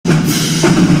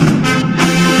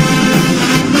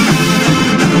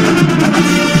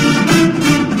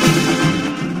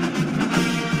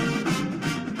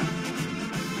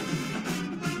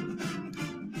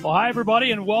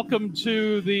everybody, and welcome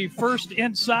to the first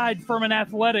Inside Furman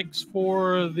Athletics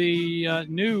for the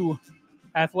new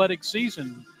athletic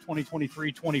season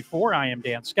 2023-24. I am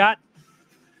Dan Scott,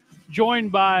 joined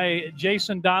by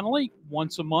Jason Donnelly.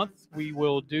 Once a month, we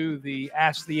will do the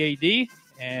Ask the AD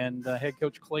and head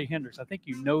coach Clay Hendrix. I think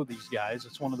you know these guys.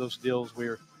 It's one of those deals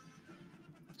where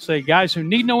say guys who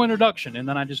need no introduction, and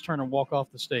then I just turn and walk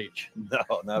off the stage.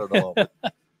 No, not at all.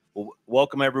 Well,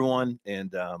 welcome everyone,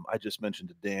 and I just mentioned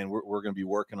to Dan we're going to be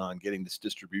working on getting this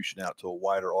distribution out to a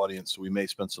wider audience, so we may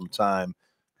spend some time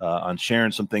on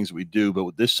sharing some things that we do.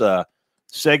 But this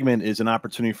segment is an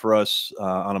opportunity for us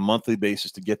on a monthly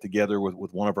basis to get together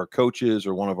with one of our coaches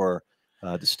or one of our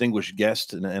distinguished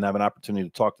guests and have an opportunity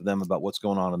to talk to them about what's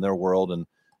going on in their world. And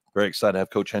very excited to have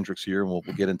Coach Hendrix here, and we'll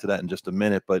get into that in just a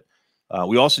minute. But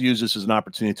we also use this as an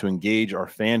opportunity to engage our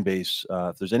fan base.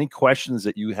 If there's any questions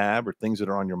that you have or things that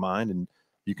are on your mind, and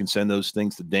you can send those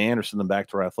things to Dan or send them back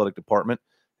to our athletic department.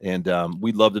 And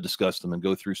we'd love to discuss them and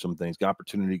go through some things. Got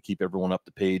opportunity to keep everyone up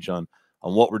to page on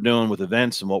what we're doing with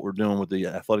events and what we're doing with the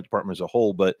athletic department as a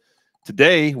whole. But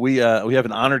today we have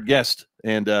an honored guest,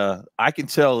 and I can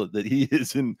tell that he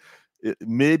is in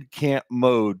mid-camp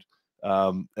mode.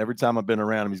 Every time I've been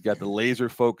around him, he's got the laser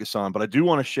focus on. But I do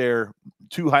want to share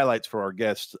two highlights for our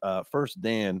guests. First,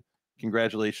 Dan,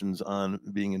 congratulations on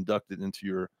being inducted into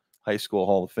your high school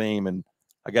Hall of Fame. And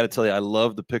I got to tell you, I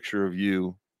love the picture of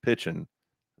you pitching.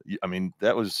 I mean,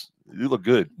 you look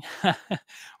good.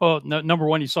 Well, number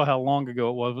one, you saw how long ago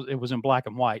it was. It was in black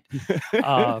and white.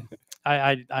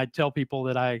 I tell people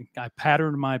that I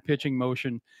patterned my pitching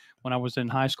motion when I was in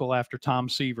high school after Tom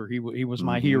Seaver. He was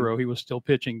my hero. He was still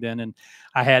pitching then, and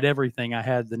I had everything. I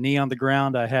had the knee on the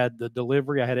ground. I had the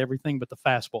delivery. I had everything but the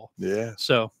fastball. Yeah.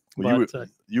 So, well,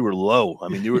 you were low. I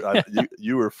mean,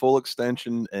 you were full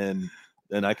extension, and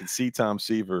I could see Tom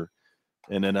Seaver.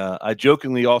 And then I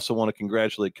jokingly also want to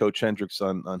congratulate Coach Hendrix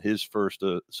on his first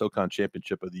SoCon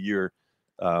championship of the year.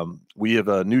 We have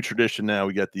a new tradition now.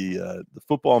 We got the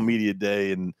football media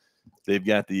day, and they've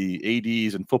got the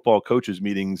ADs and football coaches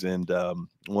meetings. And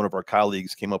one of our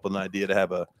colleagues came up with an idea to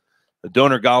have a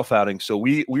donor golf outing. So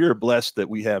we are blessed that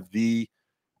we have the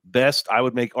best, I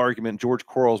would make argument, George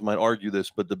Quarles might argue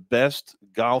this, but the best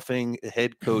golfing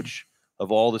head coach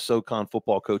of all the SoCon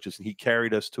football coaches. And he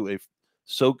carried us to a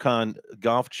SoCon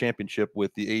golf championship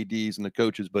with the ADs and the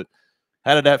coaches. But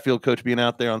how did that feel, Coach, being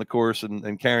out there on the course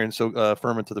and carrying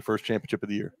Furman to the first championship of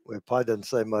the year? Well, it probably doesn't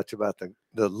say much about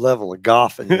the level of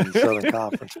golfing in the Southern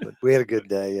Conference, but we had a good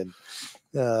day. And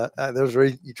there's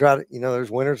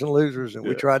winners and losers, and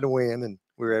we tried to win, and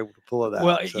we were able to pull it out.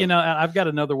 Well, so. I've got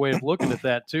another way of looking at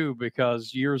that too,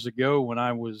 because years ago when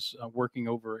I was working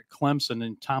over at Clemson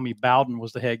and Tommy Bowden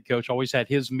was the head coach, always had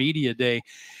his media day.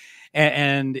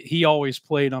 And he always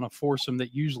played on a foursome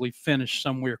that usually finished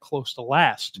somewhere close to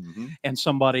last. Mm-hmm. And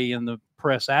somebody in the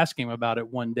press asked him about it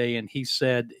one day, and he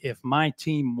said, if my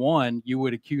team won, you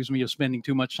would accuse me of spending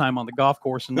too much time on the golf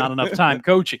course and not enough time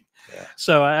coaching. Yeah.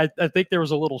 So I think there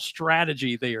was a little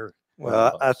strategy there.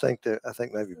 Well, I think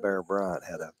maybe Bear Bryant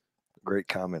had a great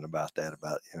comment about that,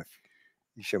 about if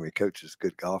you show me a coach that's a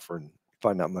good golfer, and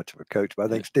probably not much of a coach, but I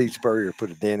think Steve Spurrier put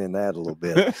a dent in that a little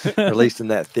bit, or at least in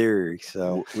that theory.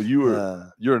 So, well,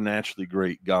 you're a naturally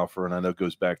great golfer, and I know it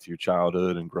goes back to your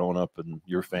childhood and growing up and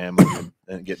your family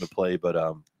and getting to play. But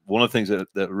one of the things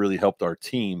that really helped our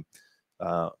team,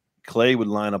 Clay would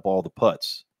line up all the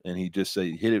putts, and he'd just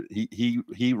say hit it.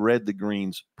 He read the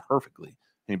greens perfectly,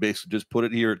 and he basically just put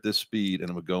it here at this speed,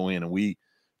 and it would go in. And the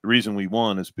reason we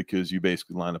won is because you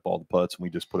basically lined up all the putts, and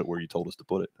we just put it where you told us to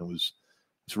put it.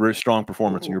 It's a very strong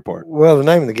performance on your part. Well, the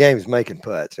name of the game is making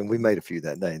putts, and we made a few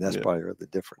that day. That's probably the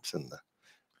difference in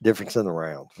the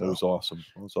round. So. It was awesome.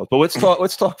 But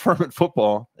let's talk Furman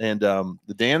football. And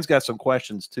the Dan's got some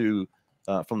questions too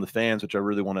from the fans, which I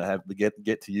really want to have to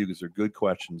get to you because they're good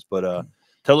questions. But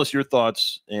tell us your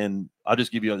thoughts, and I'll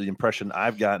just give you the impression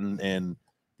I've gotten and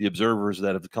the observers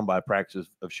that have come by practice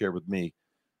have shared with me.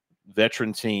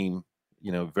 Veteran team,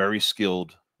 very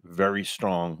skilled, very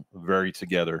strong, very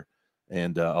together.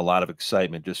 And a lot of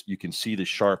excitement. Just you can see the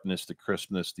sharpness, the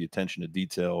crispness, the attention to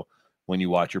detail when you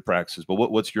watch your practices. But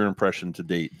what's your impression to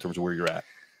date in terms of where you're at?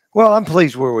 Well, I'm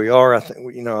pleased where we are. I think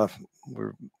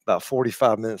we're about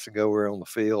 45 minutes ago. We were on the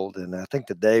field, and I think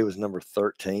today was number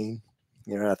 13.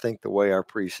 I think the way our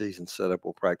preseason set up,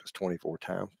 we'll practice 24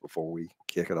 times before we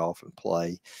kick it off and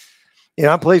play.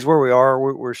 I'm pleased where we are.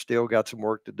 We're still got some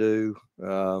work to do.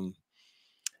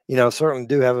 Certainly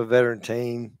do have a veteran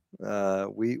team.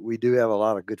 We do have a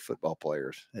lot of good football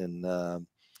players, and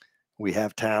we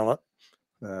have talent.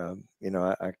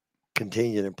 I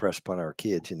continue to impress upon our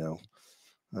kids,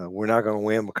 We're not going to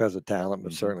win because of talent,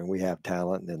 but Mhm. certainly we have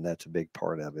talent, and that's a big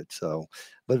part of it. So,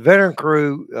 but veteran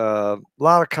crew, a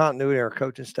lot of continuity in our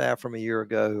coaching staff from a year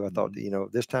ago. I thought,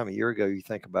 this time a year ago, you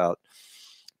think about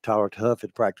Tyler Tuff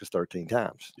had practiced 13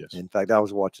 times. Yes. In fact, I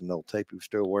was watching the old tape. He was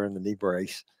still wearing the knee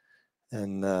brace.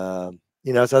 And, so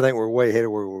I think we're way ahead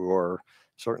of where we were.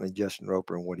 Certainly Justin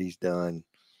Roper and what he's done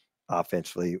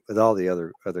offensively with all the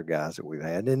other guys that we've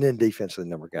had. And then defensively, the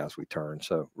number of guys we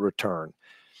return.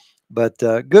 But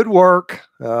good work.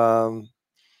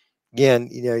 Again,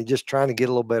 you're just trying to get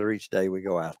a little better each day we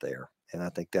go out there. And I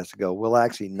think that's the goal. We'll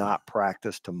actually not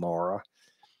practice tomorrow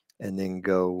and then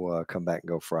come back and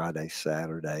go Friday,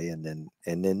 Saturday. And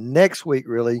then next week,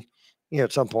 really,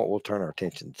 at some point we'll turn our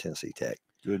attention to Tennessee Tech.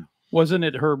 Good. Wasn't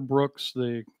it Herb Brooks,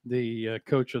 the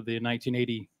coach of the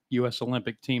 1980 U.S.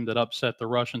 Olympic team that upset the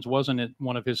Russians? Wasn't it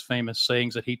one of his famous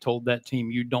sayings that he told that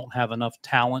team, you don't have enough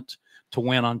talent to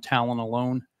win on talent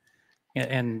alone?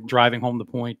 And driving home the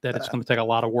point that it's going to take a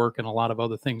lot of work and a lot of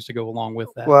other things to go along with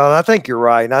that. Well, I think you're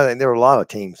right. And I think there are a lot of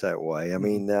teams that way. I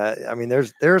mean,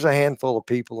 there's a handful of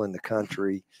people in the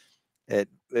country at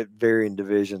varying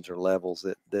divisions or levels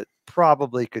that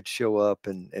probably could show up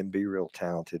and be real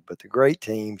talented. But the great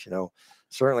teams,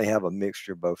 certainly have a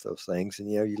mixture of both those things. And,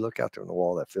 you look out there on the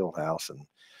wall of that field house, and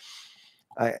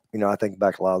I think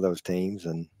back a lot of those teams,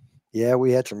 and yeah,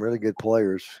 we had some really good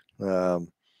players.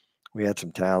 We had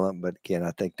some talent, but again,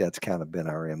 I think that's kind of been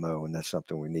our MO, and that's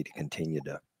something we need to continue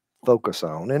to focus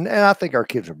on. And I think our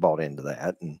kids are bought into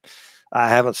that. And I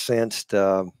haven't sensed, we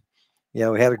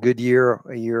had a good year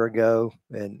a year ago,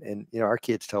 and our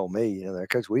kids told me,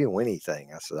 Coach, we didn't win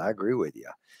anything. I said, I agree with you.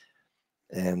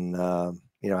 And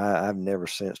I've never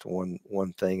sensed one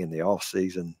thing in the off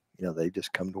season. They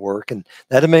just come to work, and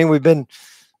that doesn't mean we've been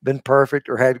perfect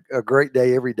or had a great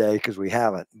day every day, because we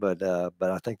haven't, but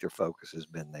I think their focus has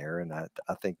been there. And I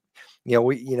think, you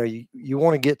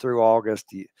want to get through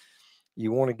August,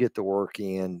 you want to get the work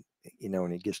in,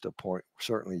 and it gets to a point,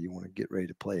 certainly you want to get ready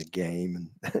to play a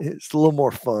game, and it's a little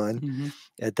more fun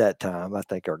at that time. I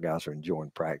think our guys are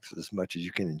enjoying practice as much as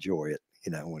you can enjoy it,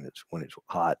 when it's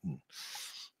hot and,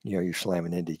 you're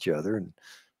slamming into each other. And,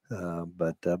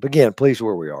 but again, pleased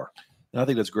where we are. And I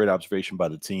think that's a great observation by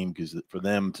the team, because for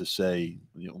them to say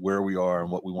where we are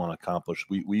and what we want to accomplish,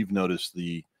 we've noticed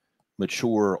the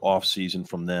mature off season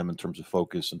from them in terms of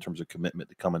focus, in terms of commitment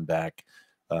to coming back,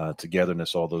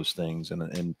 togetherness, all those things.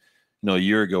 And a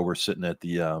year ago we're sitting at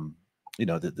the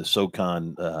the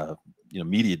SoCon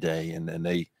media day, and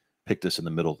they picked us in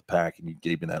the middle of the pack, and you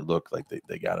gave me that look like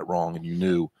they got it wrong, and you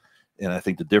knew. And I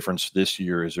think the difference this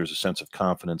year is there's a sense of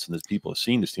confidence, and that people have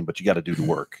seen this team, but you got to do the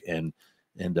work. And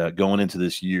going into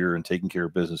this year and taking care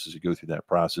of business as you go through that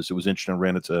process. It was interesting. I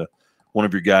ran into one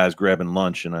of your guys grabbing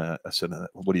lunch, and I said,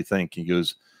 what do you think? He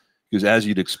goes, as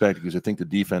you'd expect, because I think the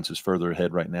defense is further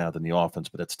ahead right now than the offense,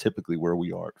 but that's typically where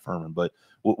we are at Furman. But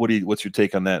what's your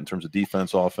take on that in terms of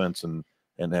defense, offense, and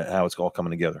how it's all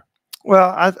coming together?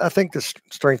 Well, I think the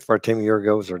strength of our team a year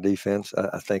ago was our defense.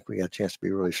 I think we got a chance to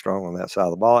be really strong on that side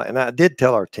of the ball. And I did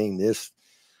tell our team this.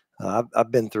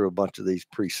 I've been through a bunch of these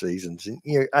preseasons,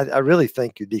 and I really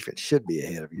think your defense should be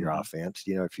ahead of your offense.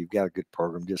 If you've got a good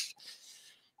program, just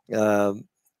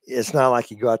it's not like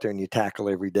you go out there and you tackle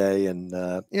every day. And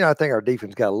I think our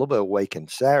defense got a little bit awakened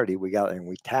Saturday. We got there and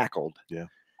we tackled. Yeah.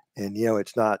 And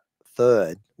it's not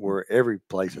thud where every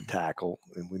play's a tackle,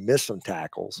 and we missed some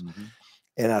tackles.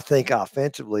 And I think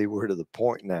offensively we're to the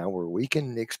point now where we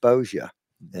can expose you.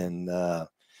 And I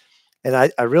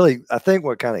think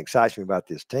what kind of excites me about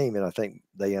this team, and I think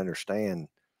they understand,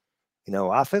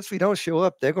 offensively, don't show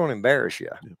up, they're going to embarrass you,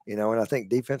 and I think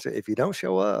defensively, if you don't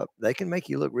show up, they can make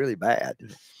you look really bad.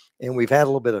 And we've had a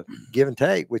little bit of give and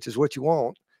take, which is what you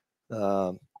want.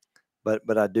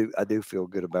 But I do feel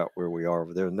good about where we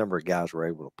are. There are a number of guys we're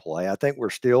able to play. I think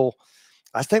we've still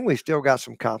got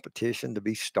some competition to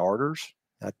be starters.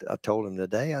 I told him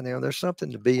today, there's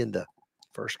something to being the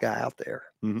first guy out there,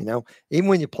 even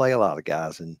when you play a lot of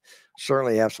guys, and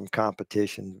certainly have some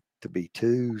competition to be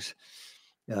twos,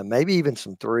 maybe even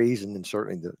some threes, and then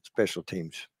certainly the special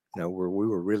teams, where we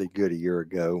were really good a year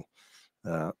ago.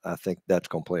 I think that's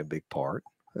going to play a big part.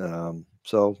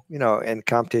 So, and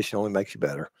competition only makes you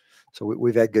better. So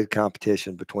we've had good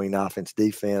competition between offense,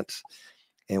 defense,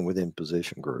 and within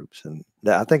position groups. And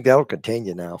I think that'll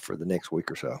continue now for the next week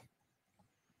or so.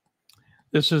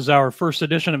 This is our first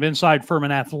edition of Inside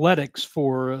Furman Athletics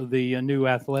for the new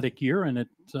athletic year, and it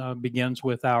begins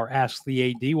with our Ask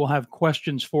the AD. We'll have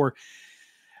questions for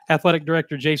Athletic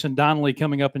Director Jason Donnelly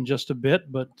coming up in just a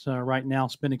bit, but right now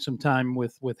spending some time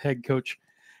with head coach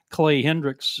Clay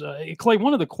Hendrix. Clay,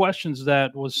 one of the questions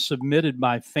that was submitted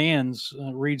by fans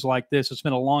reads like this: it's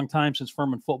been a long time since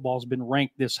Furman football has been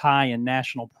ranked this high in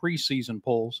national preseason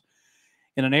polls.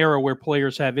 In an era where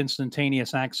players have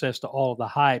instantaneous access to all of the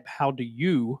hype, how do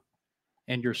you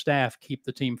and your staff keep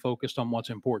the team focused on what's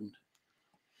important?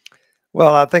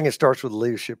 Well, I think it starts with the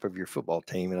leadership of your football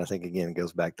team. And I think, again, it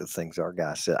goes back to the things our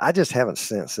guys said. I just haven't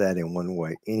sensed that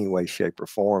in any way, shape, or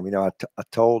form. You know, I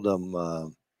told them,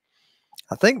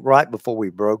 I think right before we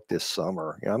broke this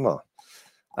summer, you know,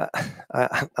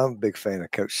 I'm a big fan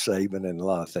of Coach Saban and a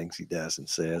lot of things he does and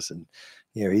says. And,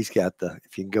 you know, he's got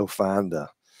if you can go find the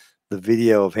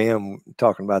video of him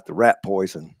talking about the rat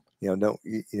poison, you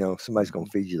know, somebody's going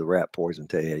to feed you the rat poison,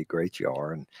 tell you how great you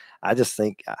are. And I just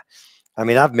think, I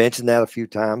mean, I've mentioned that a few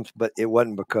times, but it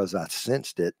wasn't because I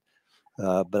sensed it.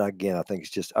 But again, I think it's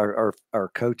just our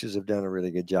coaches have done a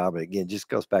really good job. And again, just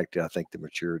goes back to, I think, the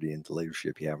maturity and the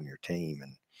leadership you have in your team.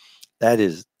 And that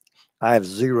is, I have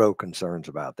zero concerns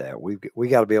about that. We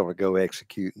got to be able to go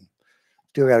execute and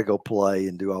still got to go play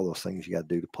and do all those things you got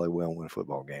to do to play well and win a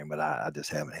football game. But I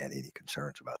just haven't had any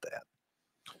concerns about that.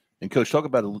 And Coach, talk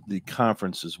about the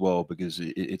conference as well, because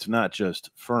it's not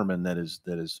just Furman that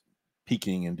is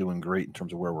peaking and doing great in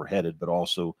terms of where we're headed, but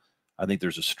also I think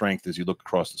there's a strength as you look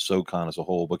across the SoCon as a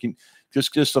whole. But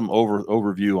just some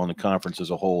overview on the conference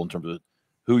as a whole in terms of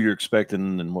who you're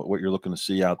expecting and what you're looking to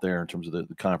see out there in terms of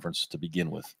the conference to begin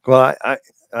with. Well, I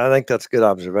think that's a good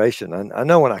observation. I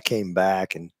know when I came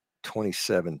back in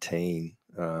 2017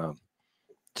 to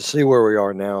see where we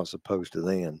are now as opposed to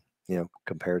then, you know,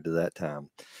 compared to that time.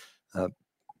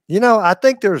 You know, I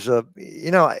think there's I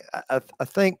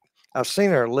think I've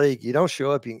seen our league. You don't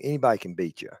show up, anybody can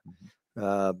beat you.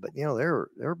 But you know, there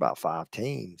are about 5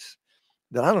 teams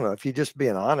that, I don't know, if you're just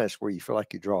being honest, where you feel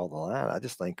like you draw the line, I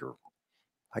just think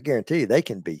I guarantee you they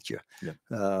can beat you.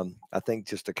 Yeah. I think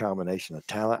just a combination of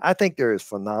talent. I think there is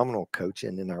phenomenal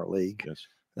coaching in our league.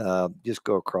 Yes. Just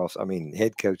go across, I mean,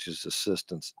 head coaches,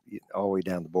 assistants, all the way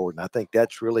down the board. And I think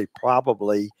that's really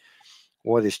probably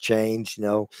what has changed. You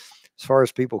know, as far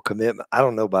as people commitment, I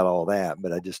don't know about all that,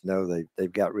 but I just know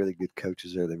they've got really good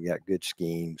coaches there. They've got good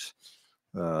schemes.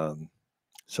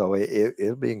 So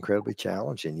it'll be incredibly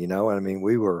challenging, you know. I mean,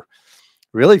 we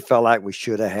really felt like we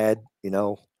should have had, you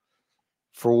know,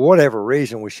 for whatever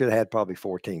reason, we should have had probably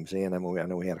 4 teams in. I mean, I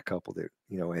know we had a couple that,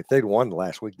 you know, if they'd won the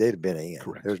last week, they'd have been in.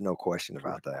 Correct. There's no question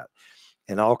about that.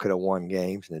 And all could have won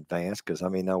games in advance, because, I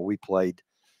mean, no, we played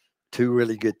 2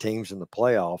 really good teams in the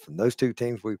playoff, and those 2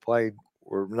 teams we played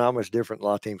were not much different than a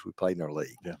lot of teams we played in our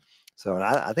league. Yeah. So, and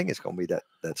I think it's going to be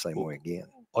that same way again.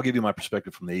 I'll give you my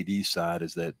perspective from the AD side,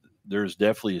 is that there's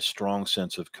definitely a strong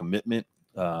sense of commitment,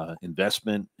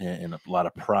 investment, and a lot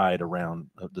of pride around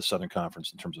the Southern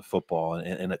Conference in terms of football.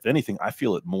 And if anything, I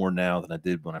feel it more now than I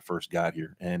did when I first got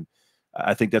here. And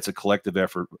I think that's a collective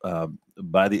effort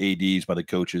by the ADs, by the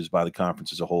coaches, by the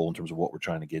conference as a whole in terms of what we're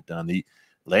trying to get done. The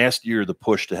last year, the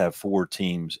push to have 4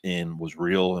 teams in was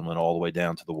real and went all the way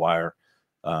down to the wire.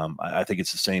 I think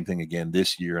it's the same thing again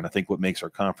this year. And I think what makes our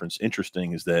conference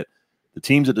interesting is that the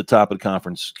teams at the top of the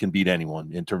conference can beat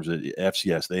anyone in terms of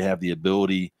FCS. They have the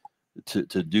ability to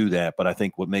do that. But I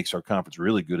think what makes our conference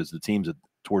really good is the teams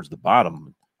towards the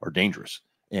bottom are dangerous.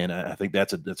 And I think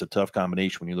that's a tough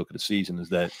combination when you look at the season, is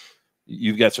that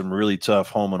you've got some really tough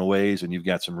home and aways, and you've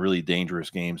got some really dangerous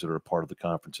games that are a part of the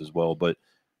conference as well. But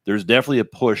there's definitely a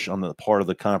push on the part of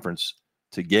the conference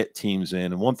to get teams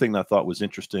in. And one thing that I thought was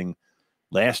interesting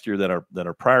last year that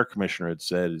our prior commissioner had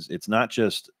said is it's not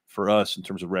just for us in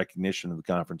terms of recognition of the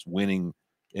conference winning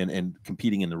and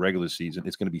competing in the regular season.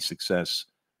 It's going to be success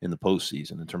in the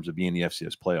postseason in terms of being the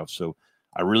FCS playoffs. So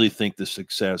I really think the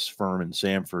success Furman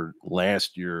Samford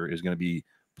last year is going to be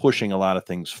pushing a lot of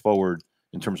things forward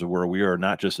in terms of where we are,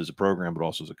 not just as a program, but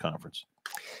also as a conference.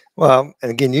 Well,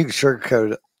 and again, you can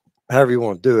sugarcoat it however you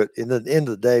want to do it. In the end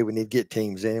of the day, we need to get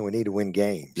teams in. We need to win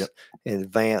games. Yep. And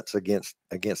advance against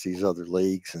these other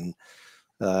leagues. And,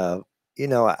 you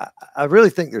know, I really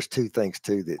think there's 2 things,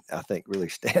 too, that I think really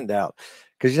stand out.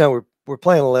 Because, you know, we're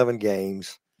playing 11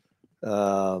 games.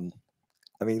 I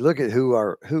mean, look at who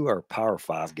our Power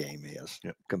 5 game is.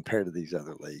 Yep. Compared to these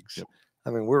other leagues. Yep.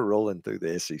 I mean, we're rolling through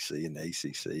the SEC and the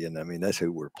ACC, and I mean, that's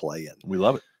who we're playing. We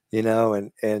love it. You know,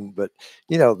 but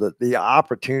you know, the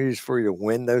opportunities for you to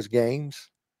win those games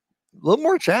a little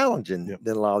more challenging. Yep.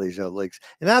 Than a lot of these other leagues.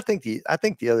 And I think the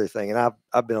other thing, and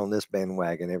I've been on this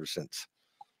bandwagon ever since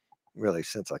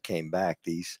I came back,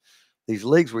 these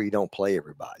leagues where you don't play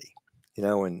everybody, you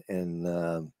know,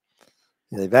 and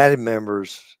they've added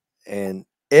members, and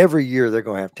every year they're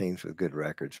going to have teams with good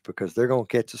records because they're going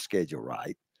to catch the schedule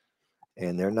right,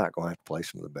 and they're not going to have to play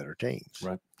some of the better teams.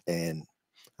 Right. And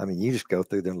I mean, you just go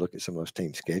through there and look at some of those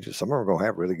team schedules. Some of them are going to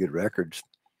have really good records.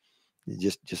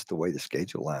 Just the way the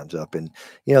schedule lines up. And,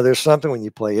 there's something when you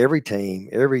play every team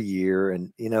every year.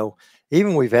 And,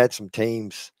 even we've had some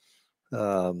teams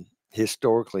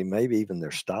historically, maybe even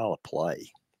their style of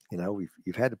play,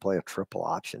 you've had to play a triple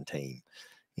option team,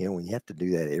 when you have to do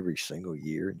that every single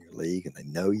year in your league and they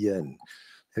know you, and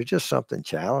there's just something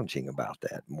challenging about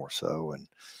that more so. And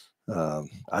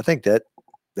I think that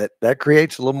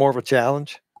creates a little more of a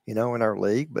challenge, in our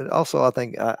league, but also I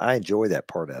think I enjoy that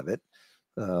part of it.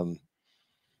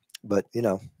 But,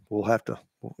 we'll have to,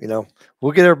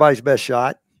 we'll get everybody's best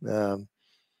shot. I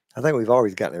think we've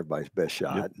always gotten everybody's best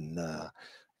shot. Yep. And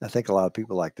I think a lot of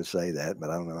people like to say that, but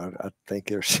I don't know. I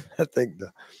think I think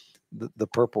the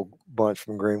purple bunch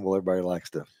from Greenville, everybody likes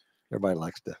to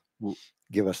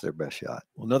give us their best shot.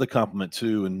 Well, another compliment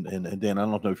too, and Dan, I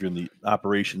don't know if you're in the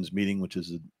operations meeting, which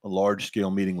is a large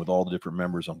scale meeting with all the different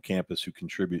members on campus who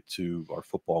contribute to our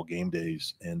football game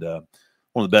days. And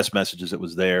one of the best messages that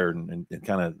was there, and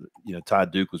kind of,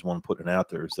 Todd Duke was one putting it out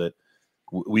there, is that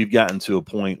we've gotten to a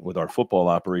point with our football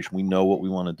operation. We know what we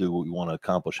want to do, what we want to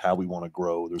accomplish, how we want to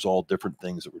grow. There's all different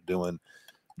things that we're doing,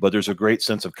 but there's a great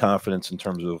sense of confidence in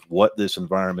terms of what this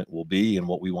environment will be and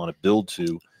what we want to build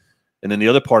to. And then the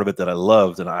other part of it that I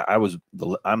loved, and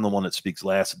I'm the one that speaks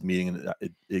last at the meeting, and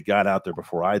it got out there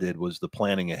before I did, was the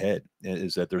planning ahead.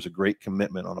 Is that there's a great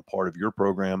commitment on a part of your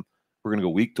program. We're going to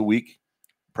go week to week,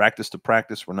 practice to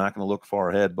practice. We're not going to look far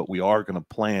ahead, but we are going to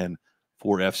plan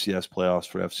for FCS playoffs,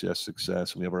 for FCS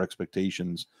success. And we have our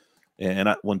expectations. And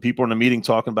when people are in the meeting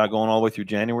talking about going all the way through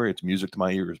January, it's music to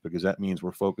my ears, because that means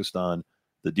we're focused on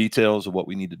the details of what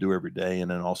we need to do every day,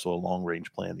 and then also a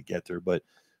long-range plan to get there. But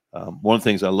one of the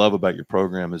things I love about your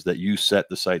program is that you set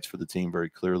the sights for the team very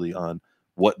clearly on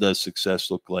what does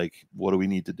success look like, what do we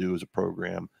need to do as a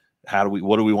program,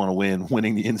 what do we want to win,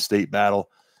 winning the in-state battle,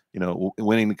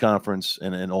 winning the conference,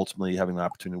 and ultimately having the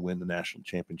opportunity to win the national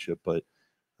championship. But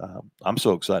I'm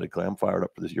so excited, Clay. I'm fired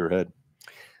up for this year ahead.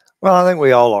 Well, I think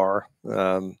we all are.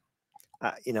 There's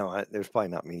probably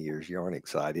not many years you aren't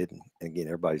excited. And again,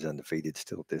 everybody's undefeated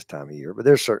still at this time of year, but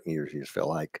there's certain years you just feel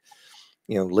like,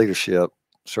 leadership,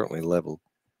 certainly level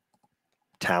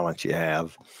talent you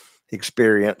have,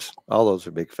 experience, all those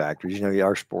are big factors.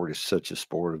 Our sport is such a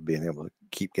sport of being able to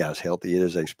keep guys healthy. It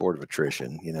is a sport of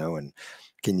attrition, and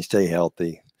can you stay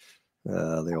healthy?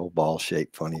 The old ball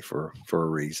shaped funny for a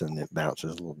reason. It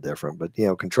bounces a little different, but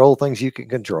control things you can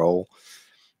control,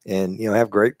 and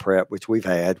have great prep, which we've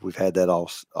had that all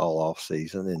off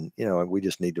season, and we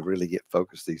just need to really get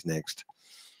focused these next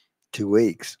 2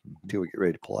 weeks until we get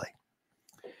ready to play.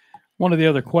 One of the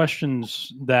other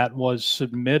questions that was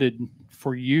submitted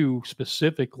for you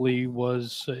specifically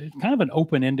was kind of an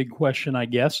open-ended question, I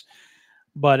guess,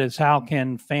 but it's how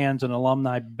can fans and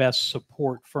alumni best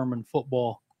support Furman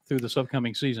football through this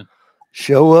upcoming season?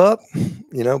 Show up,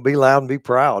 be loud and be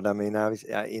proud. I mean, I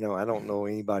don't know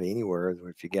anybody anywhere.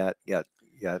 If you got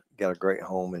a great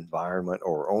home environment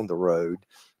or on the road,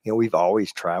 we've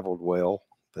always traveled well,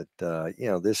 but I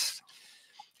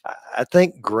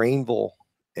think Greenville,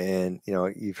 and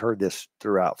you've heard this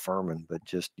throughout Furman, but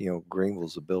just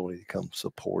Greenville's ability to come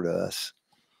support us.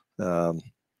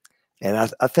 And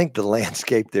I think the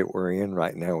landscape that we're in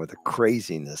right now with the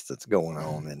craziness that's going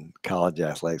on in college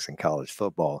athletics and college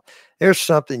football, there's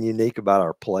something unique about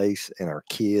our place and our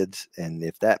kids. And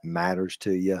if that matters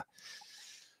to you,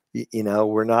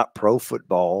 we're not pro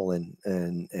football and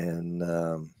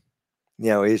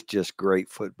it's just great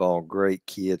football, great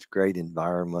kids, great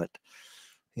environment,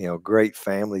 great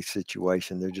family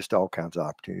situation. There's just all kinds of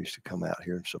opportunities to come out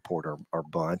here and support our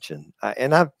bunch. And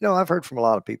I've heard from a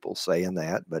lot of people saying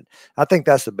that, but I think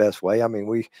that's the best way. I mean,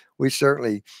 we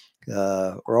certainly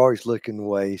are always looking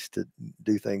ways to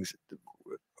do things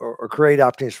or create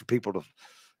opportunities for people to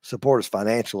support us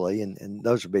financially. And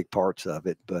those are big parts of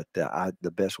it. But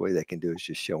the best way they can do is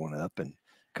just showing up and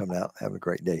coming out, having a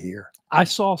great day here. I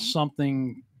saw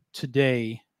something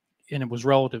today, and it was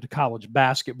relative to college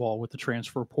basketball with the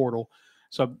transfer portal.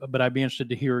 So, but I'd be interested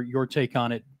to hear your take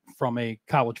on it from a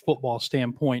college football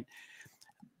standpoint.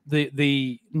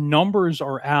 The numbers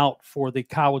are out for the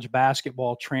college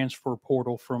basketball transfer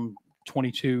portal from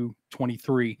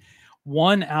 22-23.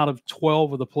 1 out of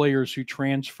 12 of the players who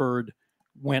transferred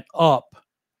went up,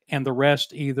 and the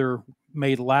rest either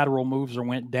made lateral moves or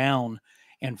went down.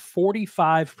 And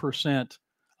 45%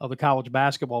 of the college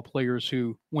basketball players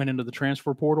who went into the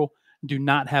transfer portal do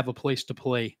not have a place to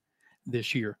play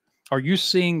this year. Are you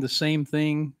seeing the same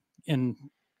thing in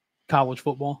college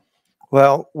football?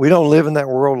 Well, we don't live in that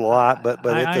world a lot, but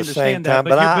at the same time,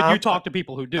 but you talk to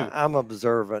people who do. I'm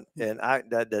observant, and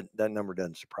that number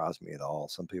doesn't surprise me at all.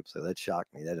 Some people say that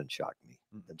shocked me. That doesn't shock me.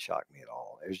 It doesn't shock me at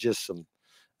all. There's just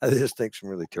I just think some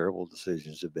really terrible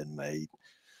decisions have been made.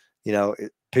 You know,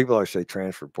 people always say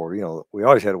transfer portal. You know, we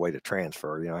always had a way to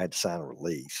transfer. You know, I had to sign a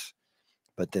release,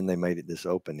 but then they made it this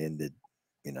open-ended.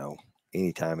 You know,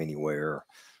 anytime, anywhere.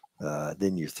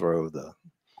 Then you throw the,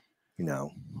 you know,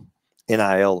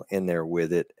 NIL in there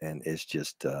with it, and it's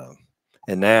just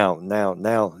and now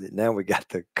we got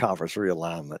the conference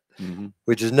realignment,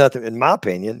 which is nothing, in my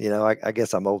opinion. You know, I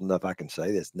guess I'm old enough I can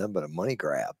say this, nothing but a money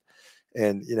grab.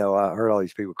 And you know, I heard all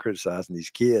these people criticizing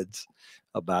these kids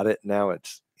about it. Now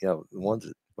it's, you know, the ones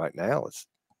that right now it's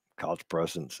college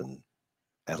presidents and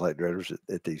athletic directors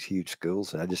at these huge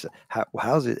schools, and I just,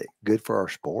 how's it good for our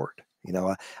sport? You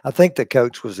know, I think the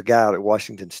coach was the guy out at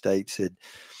Washington State said,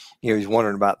 you know, he's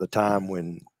wondering about the time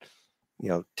when, you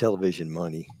know, television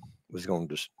money was going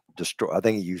to destroy. I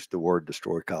think he used the word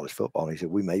destroy college football. And he said,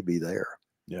 we may be there,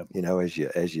 you know, as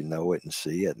you know it and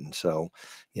see it. And so,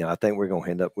 you know, I think we're going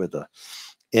to end up with a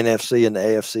NFC and the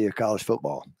AFC of college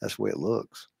football. That's the way it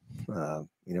looks, you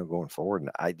know, going forward.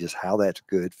 And how that's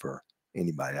good for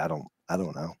anybody, I don't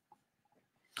know.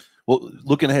 Well,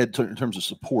 looking ahead in terms of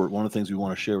support, one of the things we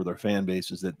want to share with our fan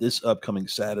base is that this upcoming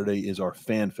Saturday is our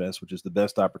Fan Fest, which is the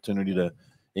best opportunity to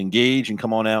engage and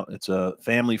come on out. It's a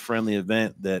family-friendly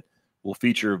event that will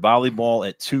feature volleyball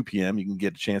at 2 p.m. You can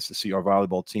get a chance to see our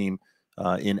volleyball team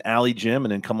in Alley Gym,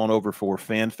 and then come on over for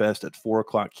Fan Fest at 4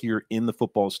 o'clock here in the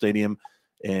football stadium.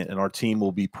 And our team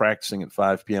will be practicing at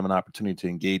 5 p.m., an opportunity to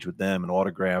engage with them and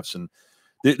autographs. And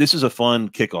this is a fun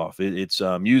kickoff. It's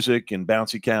music and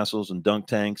bouncy castles and dunk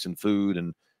tanks and food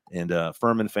and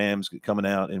Furman fans coming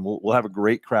out, and we'll have a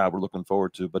great crowd we're looking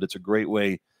forward to. But it's a great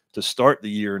way to start the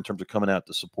year in terms of coming out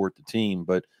to support the team.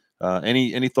 But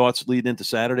any thoughts leading into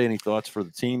Saturday? Any thoughts for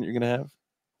the team that you're going to have?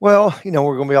 Well, you know,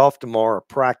 we're going to be off tomorrow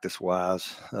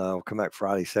practice-wise. We'll come back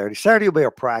Friday, Saturday. Saturday will be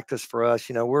our practice for us.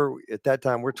 You know, at that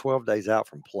time, we're 12 days out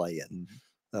from playing.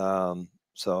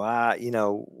 So you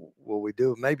know, will we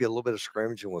do maybe a little bit of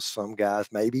scrimmaging with some guys,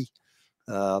 maybe.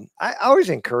 I always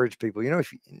encourage people, you know,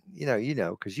 if you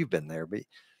know, because you've been there, but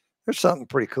there's something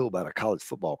pretty cool about a college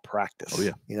football practice. Oh,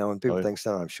 yeah. You know, and people think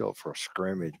sometimes show up for a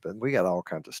scrimmage, but we got all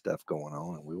kinds of stuff going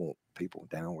on, and we want people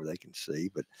down where they can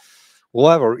see. But we'll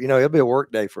have it'll be a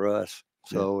work day for us.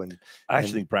 So, and I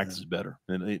actually think practice is better,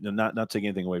 and not taking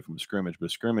anything away from a scrimmage, but a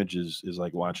scrimmage is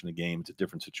like watching a game. It's a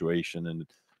different situation, and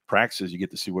practices, you get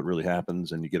to see what really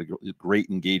happens, and you get a great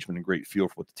engagement and great feel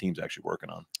for what the team's actually working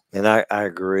on. And I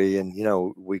agree. And, you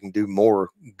know, we can do more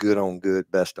good on good,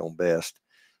 best on best,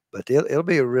 but it'll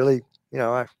be a really, you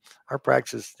know, our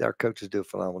practices, our coaches do a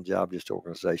phenomenal job just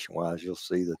organization wise. You'll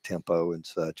see the tempo and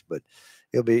such, but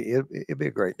it'll be a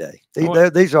great day.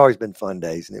 These have always been fun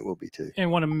days, and it will be too.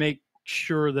 And want to make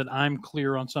sure that I'm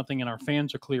clear on something and our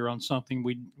fans are clear on something.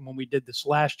 When we did this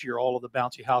last year, all of the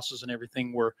bouncy houses and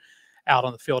everything were out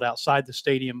on the field outside the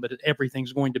stadium, but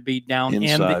everything's going to be down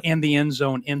in the end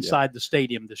zone inside the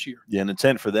stadium this year. Yeah, and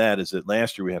intent for that is that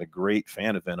last year we had a great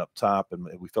fan event up top, and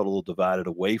we felt a little divided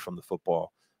away from the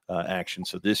football action.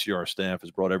 So this year our staff has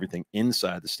brought everything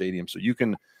inside the stadium, so you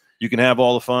can have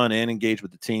all the fun and engage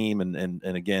with the team. And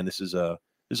again, this is an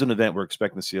event we're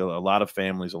expecting to see a lot of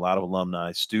families, a lot of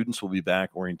alumni. Students will be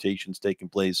back. Orientation's taking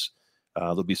place.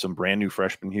 There'll be some brand new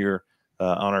freshmen here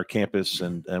on our campus,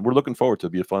 and we're looking forward to it.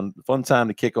 It'll be a fun time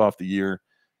to kick off the year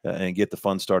and get the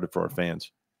fun started for our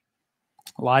fans.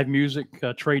 Live music.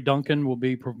 Trey Duncan will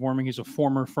be performing. He's a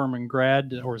former Furman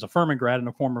grad, or is a Furman grad and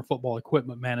a former football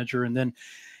equipment manager. And then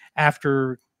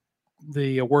after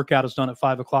the workout is done at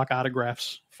 5 o'clock,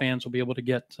 autographs. Fans will be able to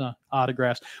get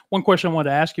autographs. One question I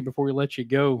wanted to ask you before we let you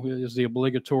go is the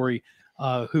obligatory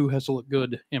who has looked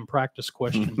good in practice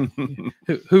question.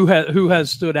 who has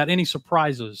stood out? Any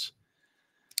surprises?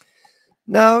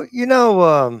 No, you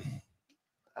know,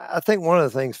 I think one of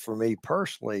the things for me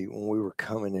personally, when we were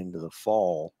coming into the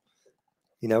fall,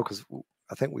 you know, because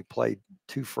I think we played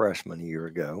 2 freshmen a year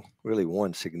ago, really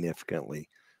one significantly.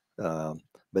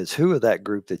 But it's who of that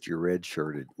group that you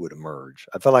redshirted would emerge.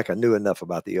 I felt like I knew enough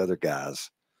about the other guys,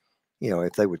 you know,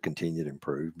 if they would continue to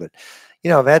improve. But, you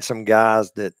know, I've had some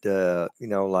guys that, you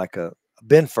know, like a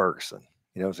Ben Ferguson,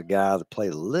 you know, is a guy that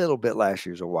played a little bit last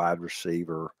year as a wide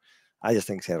receiver. I just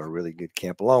think he's had a really good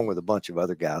camp, along with a bunch of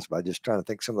other guys. But I just trying to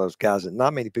think some of those guys that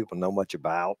not many people know much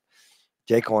about.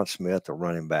 Jaquan Smith, a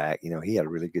running back, you know, he had a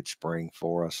really good spring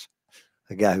for us.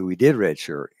 A guy who we did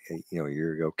redshirt, you know, a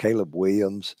year ago, Caleb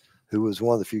Williams, who was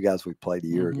one of the few guys we played a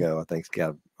year ago. I think he's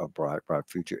got a bright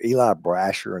future. Eli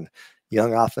Brasher, and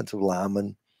young offensive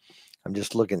lineman. I'm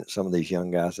just looking at some of these young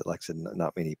guys that, like I said,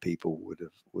 not many people would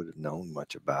have known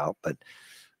much about. But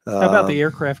how about the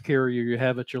aircraft carrier you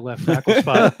have at your left tackle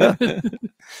spot?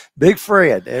 Big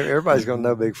Fred. Everybody's going to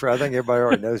know Big Fred. I think everybody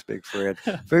already knows Big Fred.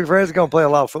 Big Fred's going to play a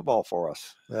lot of football for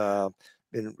us.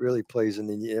 Been really pleasing.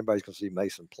 And everybody's going to see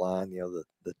Mason Pline,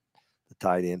 the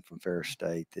tight end from Ferris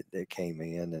State that came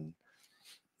in, and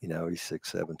he's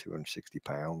 6'7", 260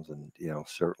 pounds, and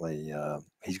certainly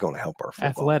he's going to help our football.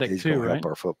 Athletic he's too, going to right? help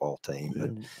our football team. Yeah.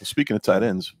 But Well, speaking of tight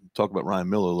ends, talk about Ryan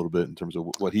Miller a little bit in terms of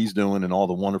what he's doing and all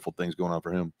the wonderful things going on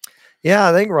for him. Yeah,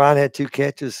 I think Ryan had 2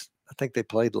 catches. I think they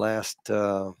played last.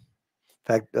 In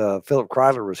fact, Philip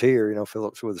Kreidler was here.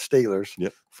 Philip's with the Steelers,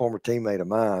 yep. Former teammate of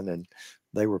mine, and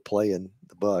they were playing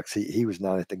the Bucks. He was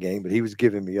not at the game, but he was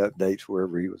giving me updates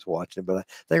wherever he was watching. But I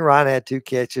think Ryan had 2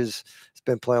 catches. He's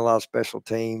been playing a lot of special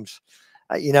teams.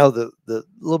 The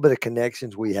little bit of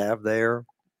connections we have there,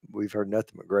 we've heard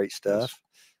nothing but great stuff.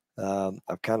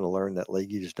 I've kind of learned that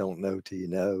league, you just don't know till you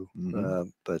know. Mm-hmm.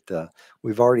 But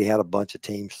we've already had a bunch of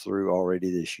teams through already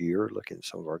this year, looking at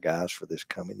some of our guys for this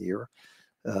coming year.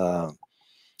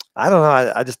 I don't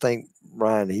know. I just think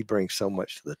Ryan, he brings so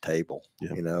much to the table,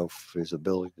 for his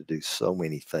ability to do so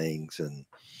many things. And,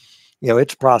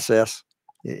 it's a process.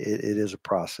 It is a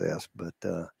process, but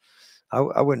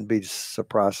I wouldn't be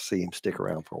surprised to see him stick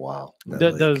around for a while.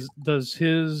 Does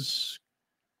his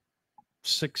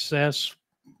success,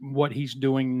 what he's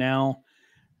doing now,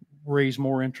 raise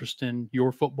more interest in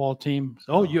your football team?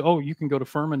 You can go to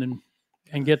Furman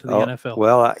and get to the NFL.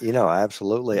 Well,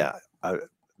 absolutely. I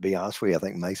be honest with you, I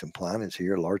think Mason Pline is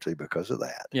here largely because of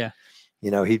that. Yeah.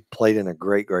 He played in a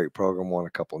great program, won a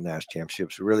couple of national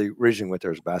championships, really originally went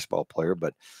there as a basketball player,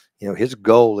 but his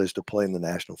goal is to play in the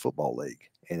National Football League.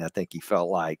 And I think he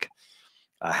felt like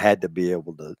I had to be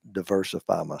able to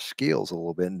diversify my skills a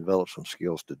little bit and develop some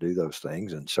skills to do those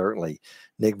things. And certainly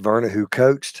Nick Verna, who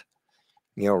coached,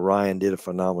 Ryan did a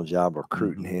phenomenal job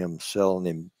recruiting him, selling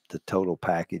him the total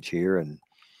package here. And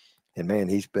man,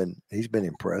 he's been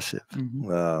impressive.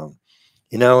 Mm-hmm.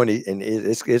 And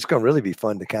it's going to really be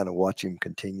fun to kind of watch him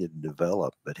continue to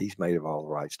develop. But he's made of all the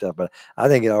right stuff. But I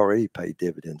think it already paid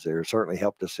dividends there. It certainly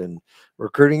helped us in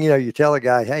recruiting. You tell a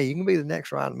guy, hey, you can be the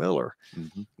next Ryan Miller.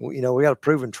 Mm-hmm. We got a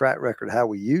proven track record of how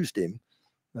we used him.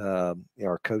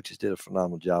 Our coaches did a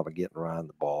phenomenal job of getting Ryan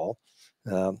the ball.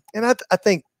 And I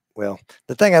think, well,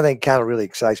 the thing I think kind of really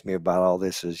excites me about all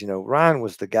this is, Ryan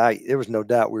was the guy. There was no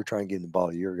doubt we were trying to get him the ball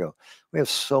a year ago. We have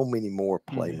so many more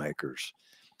playmakers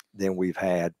than we've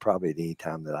had probably at any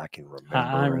time that I can remember.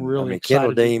 I'm really excited.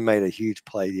 Kendall Dean made a huge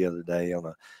play the other day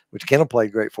which Kendall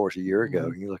played great for us a year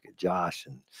ago. You look at Josh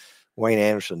and Wayne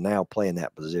Anderson now playing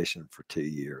that position for 2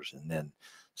 years. And then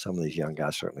some of these young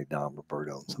guys, certainly Don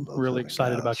Roberto and some of those really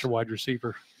excited guys. about your wide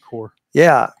receiver core.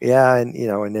 Yeah. And,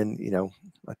 and then,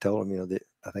 I told him, that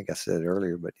I think I said it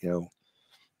earlier, but,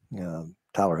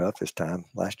 Tyler Huff this time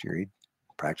last year, he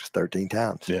practiced 13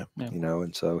 times. Yeah.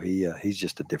 And so he's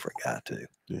just a different guy too.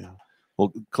 Yeah.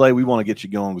 Well, Clay, we want to get you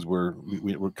going because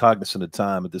we're cognizant of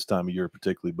time at this time of year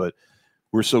particularly, but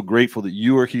we're so grateful that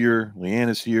you are here. Leanne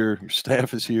is here. Your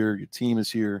staff is here. Your team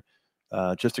is here.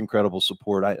 Just incredible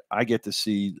support. I get to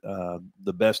see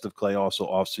the best of Clay also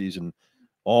off season,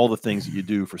 all the things that you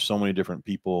do for so many different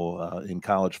people in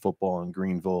college football in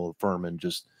Greenville, Furman.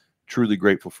 Just truly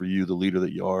grateful for you, the leader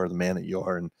that you are, the man that you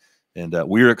are, and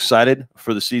we're excited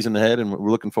for the season ahead, and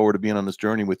we're looking forward to being on this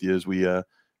journey with you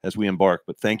as we embark.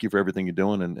 But thank you for everything you're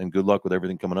doing, and good luck with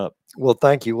everything coming up. Well,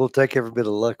 thank you. We'll take every bit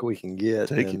of luck we can get.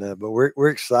 But we're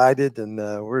excited, and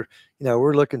we're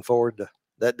looking forward to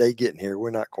that day getting here. We're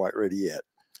not quite ready yet.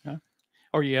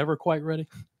 Are you ever quite ready?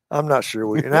 I'm not sure.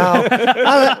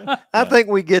 I think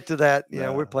we get to that.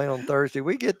 We're playing on Thursday.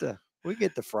 We get to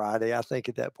Friday. I think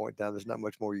at that point in time, there's not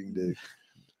much more you can do.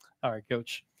 All right,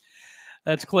 Coach.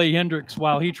 That's Clay Hendrix.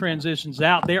 While he transitions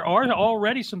out, there are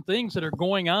already some things that are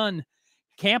going on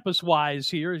campus-wise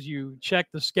here as you check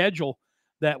the schedule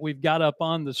that we've got up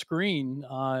on the screen.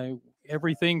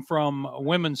 Everything from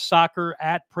women's soccer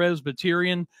at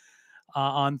Presbyterian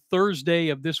on Thursday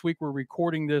of this week. We're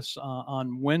recording this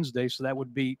on Wednesday, so that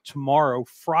would be tomorrow.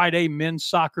 Friday, men's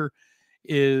soccer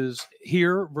is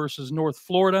here versus North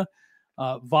Florida.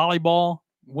 Volleyball,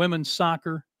 women's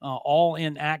soccer, all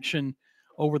in action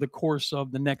over the course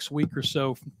of the next week or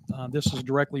so. This is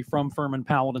directly from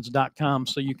FurmanPaladins.com,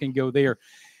 so you can go there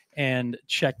and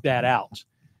check that out.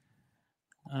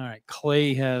 All right,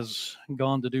 Clay has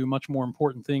gone to do much more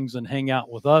important things than hang out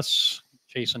with us.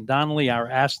 Jason Donnelly, our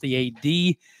Ask the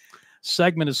AD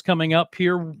segment is coming up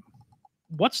here.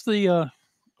 What's the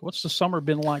summer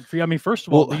been like for you? I mean, first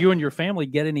of all, do you and your family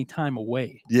get any time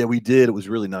away? Yeah, we did. It was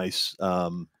really nice.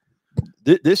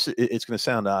 It's going to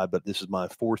sound odd, but this is my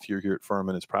 4th year here at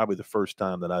Furman. It's probably the first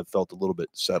time that I've felt a little bit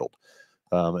settled.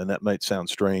 And that might sound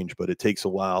strange, but it takes a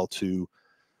while to,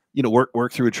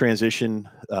 work through a transition.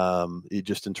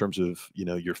 Just in terms of,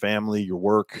 your family, your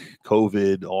work,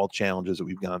 COVID, all challenges that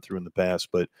we've gone through in the past.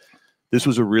 But this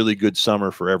was a really good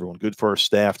summer for everyone. Good for our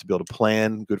staff to be able to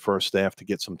plan. Good for our staff to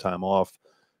get some time off.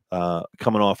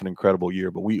 Coming off an incredible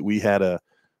year, but we had a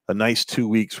nice 2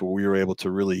 weeks where we were able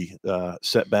to really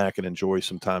sit back and enjoy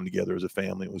some time together as a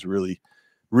family. It was really,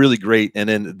 really great. And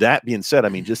then that being said, I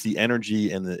mean, just the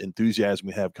energy and the enthusiasm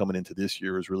we have coming into this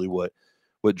year is really what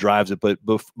drives it. But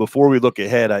before we look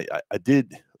ahead, I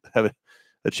did have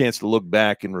a chance to look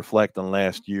back and reflect on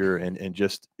last year, and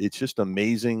it's just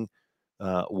amazing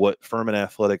what Furman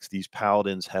Athletics, these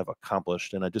Paladins, have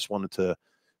accomplished. And I just wanted to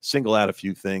single out a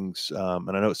few things. And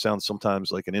I know it sounds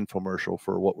sometimes like an infomercial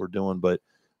for what we're doing, but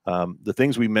the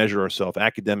things we measure ourselves: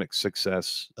 academic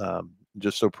success.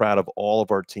 Just so proud of all of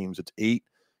our teams. It's 8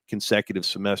 consecutive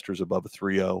semesters above a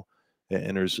 3.0,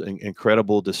 and there's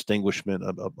incredible distinguishment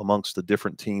amongst the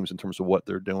different teams in terms of what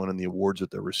they're doing and the awards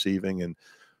that they're receiving, and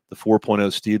the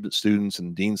 4.0 students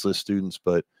and Dean's List students,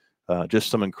 but just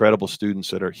some incredible students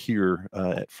that are here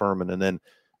at Furman. And then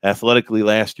athletically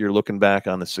last year, looking back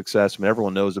on the success, I mean,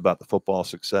 everyone knows about the football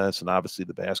success and obviously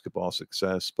the basketball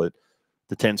success, but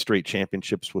the 10 straight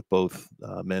championships with both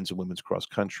men's and women's cross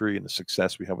country, and the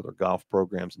success we have with our golf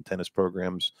programs and tennis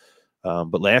programs.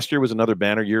 But last year was another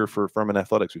banner year for Furman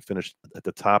Athletics. We finished at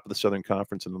the top of the Southern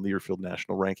Conference in the Learfield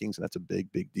National Rankings, and that's a big,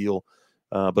 big deal.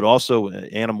 But also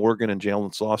Anna Morgan and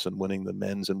Jalen Slauson winning the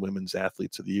men's and women's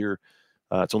athletes of the year.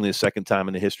 It's only the 2nd time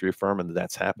in the history of Furman that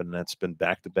that's happened, and that's been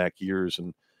back-to-back years.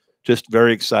 And just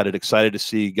very excited to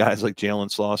see guys like Jalen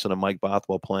Slauson and Mike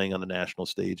Bothwell playing on the national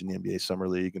stage in the NBA Summer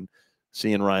League, and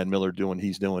seeing Ryan Miller doing what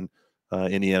he's doing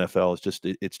in the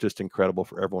NFL. It's just incredible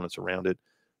for everyone that's around it.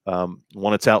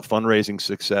 When it's out fundraising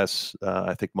success,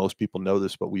 I think most people know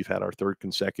this, but we've had our 3rd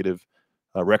consecutive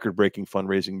record-breaking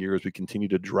fundraising year as we continue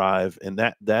to drive, and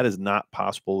that is not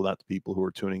possible without the people who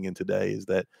are tuning in today. Is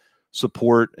that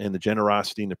support and the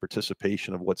generosity and the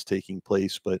participation of what's taking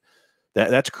place, but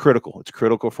that's critical. It's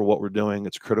critical for what we're doing.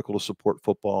 It's critical to support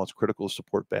football. It's critical to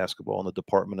support basketball and the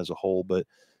department as a whole. But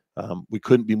we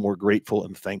couldn't be more grateful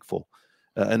and thankful.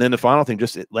 And then the final thing,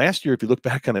 last year, if you look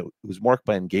back on it, it was marked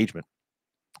by engagement.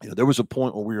 There was a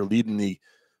point where we were leading the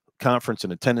conference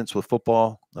in attendance with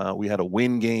football. We had a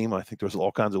win game. I think there was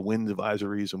all kinds of win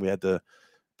advisories, and we had to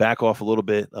back off a little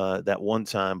bit that one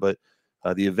time. But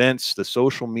the events, the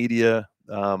social media,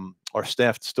 our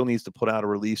staff still needs to put out a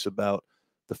release about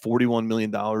the $41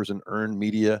 million in earned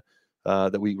media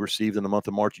that we received in the month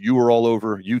of March. You were all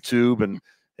over YouTube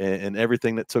and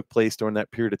everything that took place during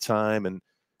that period of time, and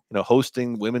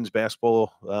hosting women's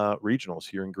basketball regionals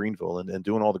here in Greenville, and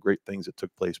doing all the great things that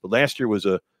took place. But last year was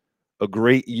a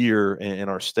great year, and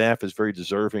our staff is very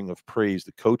deserving of praise.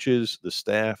 The coaches, the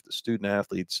staff, the student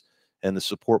athletes, and the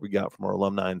support we got from our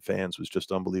alumni and fans was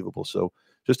just unbelievable. So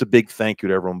just a big thank you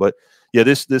to everyone. But yeah,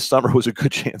 this summer was a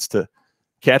good chance to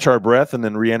catch our breath and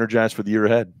then re-energize for the year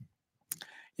ahead.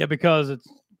 Yeah, because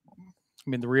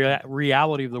the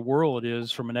reality of the world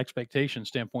is, from an expectation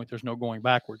standpoint, there's no going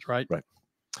backwards, right? Right.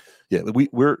 Yeah,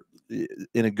 we're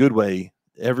in a good way.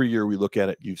 Every year we look at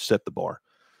it, you set the bar,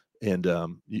 and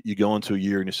you go into a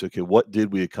year and you say, okay, what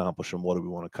did we accomplish and what do we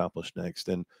want to accomplish next?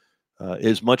 And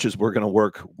as much as we're going to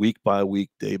work week by week,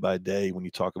 day by day, when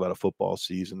you talk about a football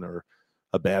season or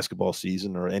a basketball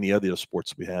season or any other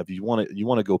sports we have, you want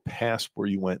to go past where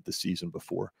you went the season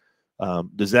before.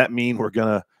 Does that mean we're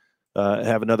going to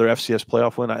have another FCS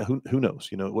playoff win? Who knows?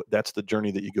 That's the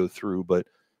journey that you go through, but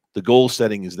the goal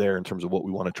setting is there in terms of what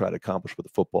we want to try to accomplish with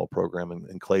the football program,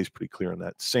 and Clay's pretty clear on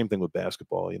that. Same thing with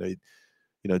basketball.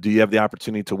 Do you have the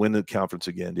opportunity to win the conference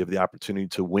again? Do you have the opportunity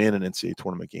to win an NCAA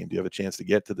tournament game? Do you have a chance to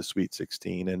get to the Sweet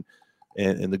 16?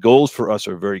 And the goals for us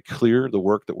are very clear. The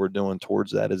work that we're doing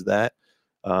towards that is that.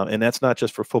 And that's not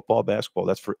just for football, basketball.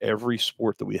 That's for every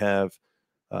sport that we have.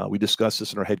 We discussed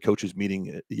this in our head coaches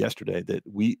meeting yesterday, that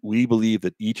we believe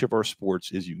that each of our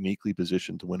sports is uniquely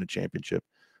positioned to win a championship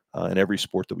in every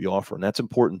sport that we offer. And that's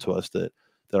important to us, that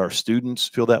our students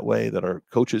feel that way, that our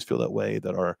coaches feel that way,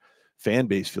 that our fan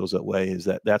base feels that way,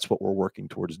 that's what we're working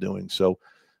towards doing. So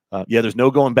yeah, there's no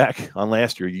going back on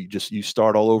last year. You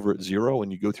start all over at zero,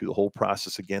 and you go through the whole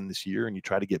process again this year, and you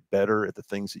try to get better at the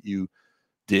things that you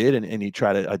did, and you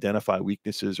try to identify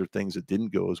weaknesses or things that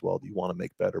didn't go as well that you want to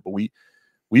make better. But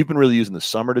we've been really using the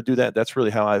summer to do that. That's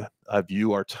really how I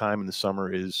view our time in the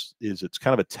summer is it's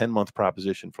kind of a 10-month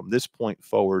proposition. From this point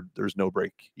forward, there's no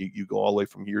break. You go all the way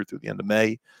from here through the end of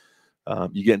May.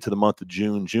 You get into the month of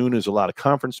June. June is a lot of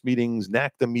conference meetings,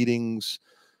 NACDA meetings,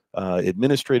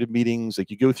 administrative meetings.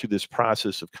 Like, you go through this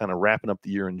process of kind of wrapping up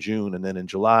the year in June, and then in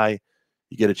July,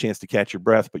 you get a chance to catch your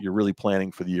breath, but you're really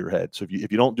planning for the year ahead. So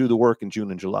if you don't do the work in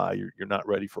June and July, you're not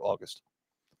ready for August.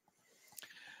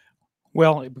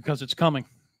 Well, because it's coming.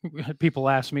 People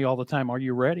ask me all the time, "Are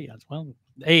you ready?" I said, well,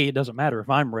 it doesn't matter if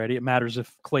I'm ready. It matters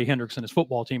if Clay Hendrix and his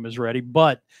football team is ready.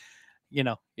 But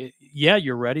yeah,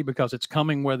 you're ready because it's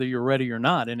coming, whether you're ready or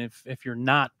not. And if you're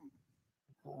not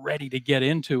ready to get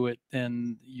into it,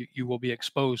 then you will be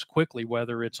exposed quickly,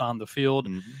 whether it's on the field,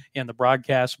 in the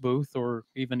broadcast booth, or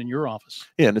even in your office.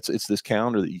 Yeah, and it's this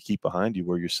calendar that you keep behind you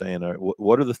where you're saying, all right,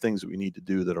 what are the things that we need to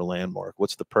do that are landmark?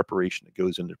 What's the preparation that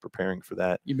goes into preparing for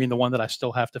that? You mean the one that I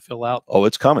still have to fill out? Oh,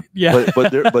 it's coming. Yeah.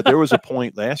 But there was a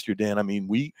point last year, Dan. I mean,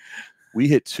 we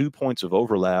hit 2 points of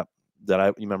overlap that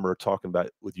I remember talking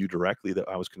about with you directly, that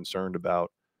I was concerned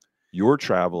about your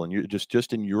travel and you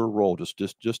just in your role,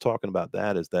 just talking about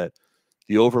that, is that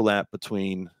the overlap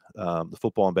between the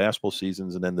football and basketball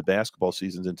seasons and then the basketball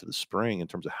seasons into the spring in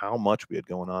terms of how much we had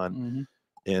going on.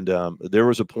 And there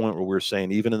was a point where we were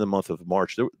saying, even in the month of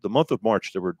March,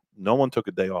 no one took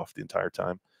a day off the entire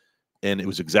time. And it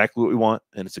was exactly what we want.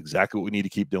 And it's exactly what we need to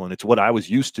keep doing. It's what I was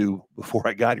used to before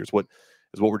I got here. It's what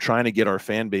we're trying to get our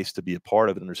fan base to be a part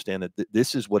of and understand that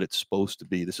this is what it's supposed to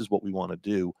be. This is what we want to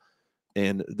do.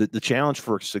 And the challenge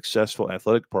for successful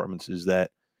athletic departments is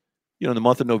that, in the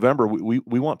month of November,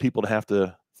 we want people to have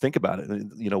to think about it.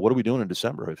 What are we doing in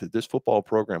December? If this football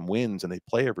program wins and they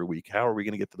play every week, how are we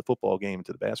going to get to the football game,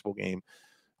 to the basketball game?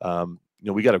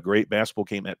 We got a great basketball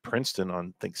game at Princeton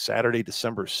on, I think, Saturday,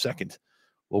 December 2nd.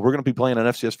 Well, we're going to be playing an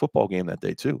FCS football game that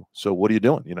day too. So what are you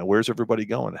doing? Where's everybody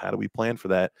going? How do we plan for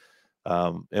that?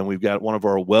 And we've got one of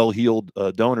our well-heeled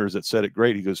donors that said it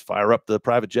great. He goes, fire up the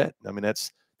private jet. I mean,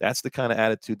 that's the kind of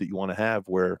attitude that you want to have,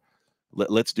 where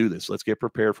let's do this. Let's get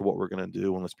prepared for what we're going to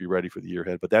do, and let's be ready for the year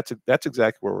ahead. But that's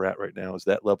exactly where we're at right now, is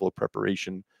that level of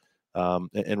preparation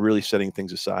and really setting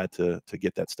things aside to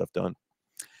get that stuff done.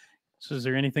 So is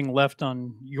there anything left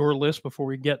on your list before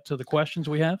we get to the questions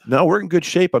we have? No, we're in good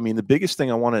shape. I mean, the biggest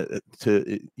thing I want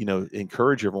to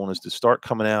encourage everyone is to start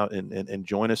coming out and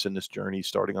join us in this journey,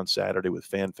 starting on Saturday with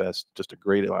Fan Fest. Just a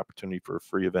great opportunity for a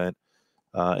free event.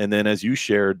 And then, as you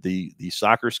shared, the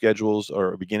soccer schedules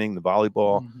are beginning. The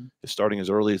volleyball is starting as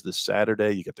early as this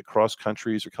Saturday. You get the cross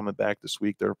countries are coming back this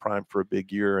week. They're primed for a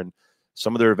big year, and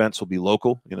some of their events will be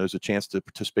local. There's a chance to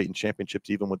participate in championships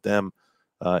even with them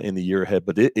in the year ahead.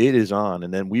 But it is on,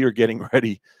 and then we are getting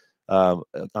ready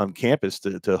on campus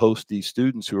to host these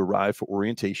students who arrive for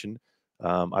orientation.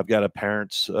 I've got a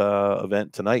parents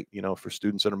event tonight, for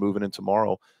students that are moving in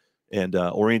tomorrow. And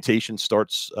orientation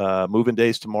starts, moving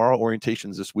days tomorrow,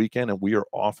 orientation's this weekend, and we are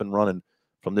off and running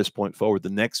from this point forward. The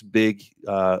next big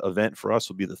event for us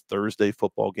will be the Thursday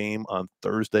football game on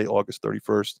Thursday, August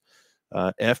 31st,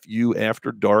 FU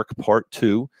After Dark Part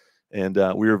 2. And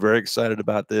we were very excited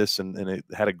about this, and it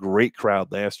had a great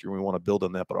crowd last year. We want to build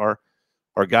on that. But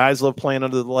our guys love playing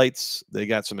under the lights. They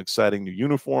got some exciting new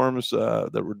uniforms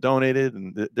that were donated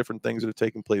and different things that are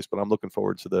taking place. But I'm looking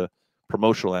forward to the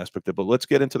promotional aspect of it. But let's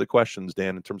get into the questions,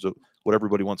 Dan, in terms of what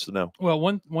everybody wants to know. Well,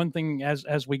 one thing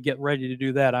as we get ready to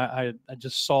do that, I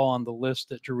just saw on the list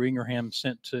that Drew Ingraham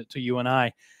sent to you and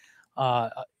I,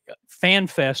 Fan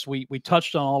Fest. We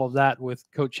touched on all of that with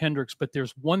Coach Hendrix, but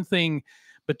there's one thing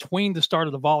between the start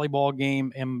of the volleyball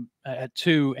game and at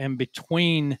 2 and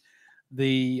between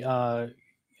the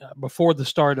before the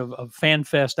start of Fan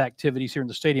Fest activities here in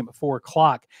the stadium at 4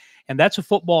 o'clock. And that's a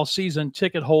football season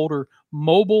ticket holder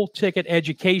mobile ticket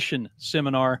education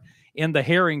seminar in the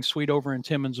Herring Suite over in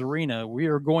Timmons Arena. We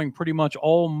are going pretty much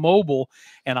all mobile.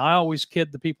 And I always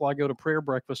kid the people I go to prayer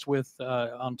breakfast with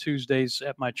on Tuesdays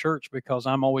at my church, because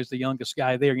I'm always the youngest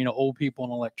guy there, old people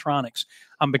in electronics.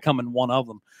 I'm becoming one of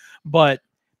them. But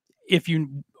if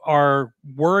you are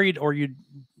worried or you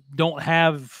don't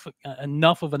have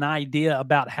enough of an idea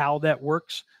about how that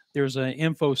works, there's an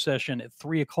info session at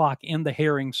 3 o'clock in the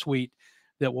Herring Suite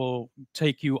that will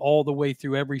take you all the way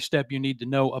through every step you need to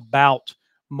know about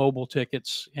mobile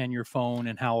tickets and your phone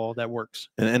and how all that works.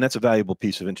 And that's a valuable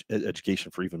piece of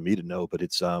education for even me to know. But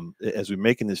it's as we're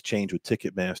making this change with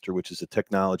Ticketmaster, which is a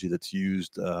technology that's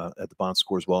used at the Bon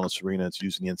Scores Wellness Arena. It's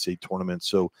used in the NCAA tournament.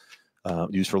 So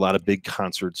used for a lot of big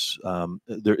concerts.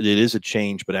 It is a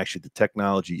change, but actually the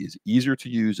technology is easier to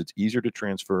use. It's easier to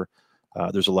transfer.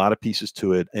 There's a lot of pieces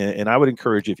to it. And I would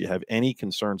encourage you, if you have any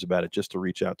concerns about it, just to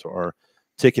reach out to our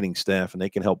ticketing staff, and they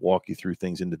can help walk you through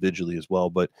things individually as well.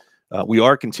 But we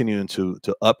are continuing to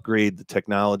upgrade the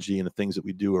technology and the things that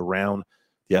we do around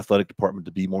the athletic department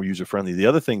to be more user-friendly. The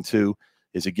other thing, too,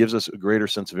 is it gives us a greater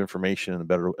sense of information and a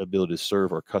better ability to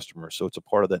serve our customers. So it's a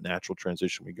part of that natural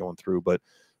transition we're going through. But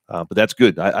that's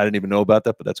good. I didn't even know about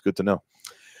that, but that's good to know.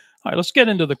 All right, let's get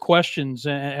into the questions,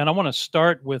 and I want to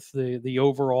start with the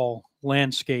overall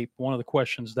landscape. One of the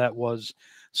questions that was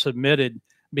submitted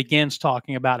begins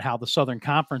talking about how the Southern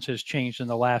Conference has changed in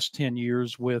the last 10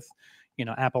 years with,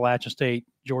 Appalachian State,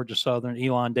 Georgia Southern,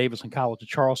 Elon Davis, and College of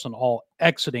Charleston all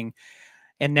exiting.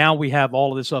 And now we have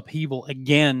all of this upheaval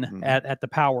again at the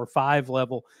Power 5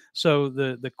 level. So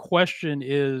the question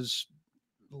is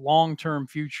long-term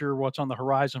future, what's on the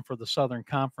horizon for the Southern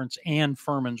Conference and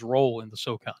Furman's role in the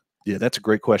SoCon? Yeah, that's a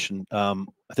great question. I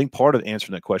think part of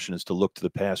answering that question is to look to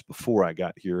the past before I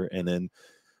got here. And then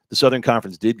the Southern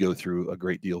Conference did go through a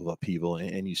great deal of upheaval,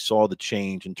 and you saw the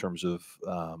change in terms of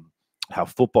how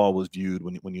football was viewed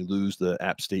when you lose the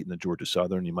App State and the Georgia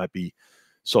Southern. You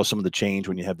saw some of the change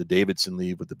when you have the Davidson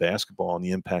leave with the basketball and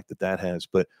the impact that has.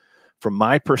 But from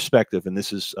my perspective, and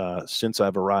this is since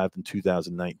I've arrived in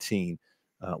 2019,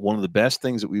 one of the best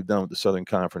things that we've done with the Southern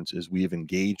Conference is we have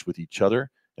engaged with each other,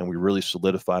 and we really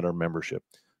solidified our membership.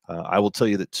 I will tell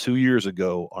you that 2 years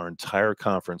ago, our entire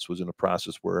conference was in a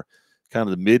process where kind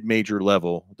of the mid-major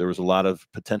level, there was a lot of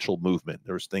potential movement.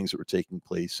 There was things that were taking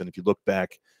place. And if you look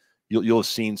back, you'll have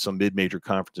seen some mid-major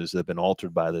conferences that have been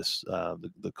altered by this,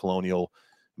 the Colonial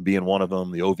being one of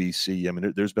them, the OVC. I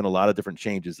mean, there's been a lot of different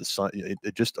changes. The Sun,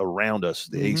 just around us,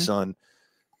 the ASUN.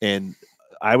 And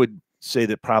I would say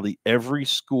that probably every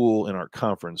school in our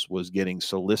conference was getting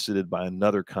solicited by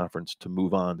another conference to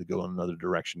move on, to go in another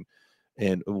direction.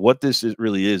 And what this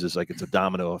really is like it's a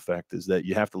domino effect, is that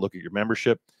you have to look at your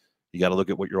membership. You got to look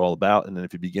at what you're all about. And then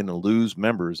if you begin to lose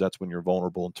members, that's when you're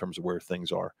vulnerable in terms of where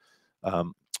things are.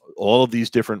 All of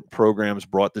these different programs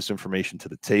brought this information to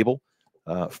the table.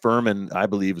 Furman, I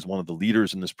believe, is one of the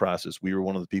leaders in this process. We were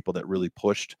one of the people that really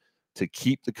pushed to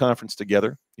keep the conference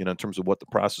together, in terms of what the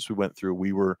process we went through.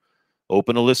 We were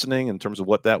open to listening in terms of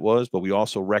what that was, but we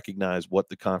also recognize what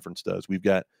the conference does. We've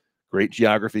got great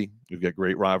geography. We've got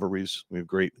great rivalries. We've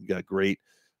got great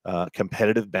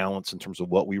competitive balance in terms of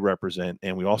what we represent.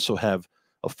 And we also have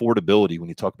affordability. When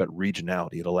you talk about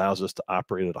regionality, it allows us to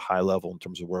operate at a high level in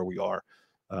terms of where we are.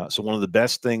 So one of the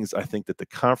best things I think that the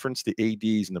conference, the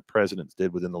ADs, and the presidents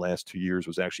did within the last 2 years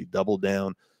was actually double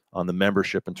down on the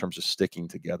membership in terms of sticking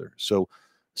together. So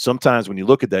sometimes when you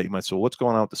look at that, you might say, well, what's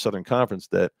going on with the Southern Conference?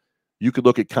 That you could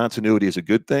look at continuity as a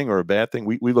good thing or a bad thing.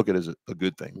 We look at it as a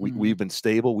good thing. We've been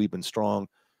stable, we've been strong,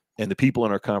 and the people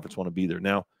in our conference want to be there.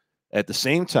 Now, at the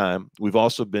same time, we've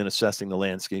also been assessing the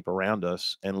landscape around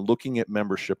us and looking at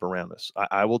membership around us.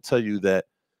 I will tell you that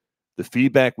the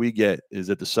feedback we get is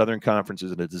that the Southern Conference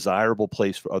is in a desirable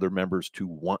place for other members to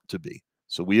want to be.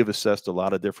 So we have assessed a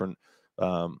lot of different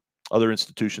other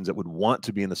institutions that would want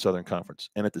to be in the Southern Conference.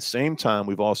 And at the same time,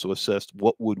 we've also assessed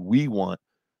what would we want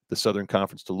the Southern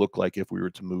Conference to look like if we were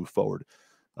to move forward.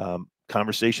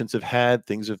 Conversations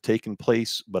things have taken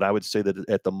place, but I would say that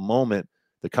at the moment,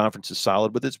 the conference is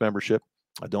solid with its membership.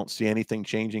 I don't see anything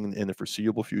changing in the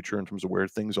foreseeable future in terms of where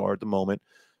things are at the moment.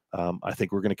 I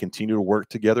think we're going to continue to work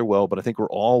together well, but I think we're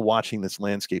all watching this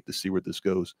landscape to see where this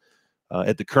goes.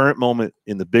 At the current moment,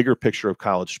 in the bigger picture of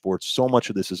college sports, so much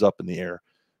of this is up in the air.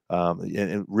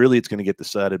 And really, it's going to get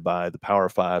decided by the Power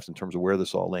Fives in terms of where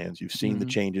this all lands. You've seen the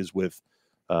changes with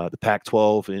the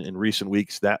Pac-12 in recent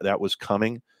weeks. That was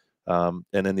coming. And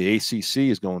then the ACC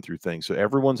is going through things. So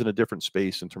everyone's in a different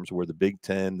space in terms of where the Big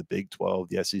Ten, the Big 12,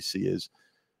 the SEC is.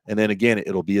 And then again,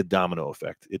 it'll be a domino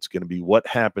effect. It's going to be what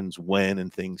happens when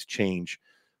and things change.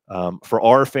 For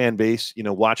our fan base,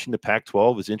 watching the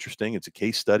Pac-12 is interesting. It's a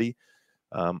case study.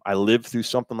 I lived through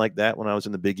something like that when I was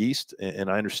in the Big East, and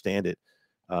I understand it.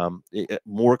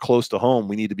 More close to home,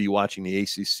 we need to be watching the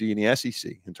ACC and the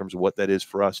SEC in terms of what that is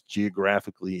for us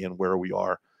geographically and where we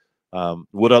are.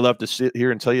 Would I love to sit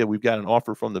here and tell you we've got an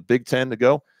offer from the Big Ten to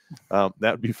go? That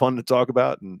would be fun to talk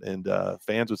about, and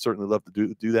fans would certainly love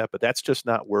to do that. But that's just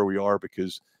not where we are,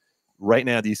 because right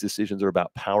now these decisions are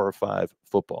about Power 5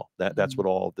 football. That's what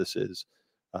all of this is.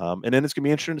 And then it's going to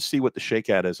be interesting to see what the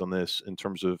shakeout is on this in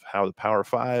terms of how the Power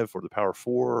 5 or the Power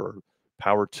 4 or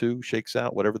Power 2 shakes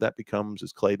out, whatever that becomes,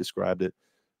 as Clay described it.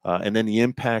 And then the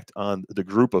impact on the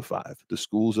group of 5, the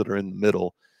schools that are in the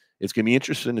middle. It's going to be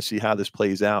interesting to see how this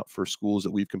plays out for schools that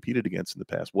we've competed against in the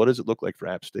past. What does it look like for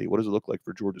App State? What does it look like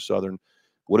for Georgia Southern?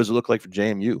 What does it look like for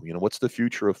JMU? What's the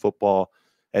future of football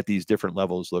at these different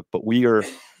levels look? But we're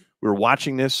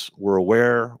watching this. We're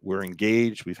aware. We're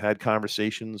engaged. We've had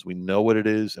conversations. We know what it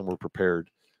is, and we're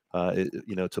prepared,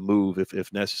 to move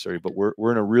if necessary. But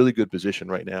we're in a really good position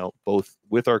right now, both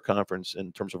with our conference and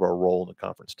in terms of our role in the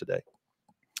conference today.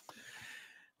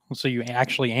 So you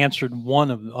actually answered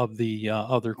one of the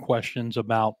other questions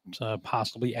about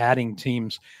possibly adding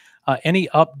teams. Any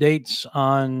updates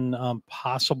on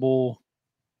possible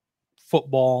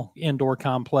football indoor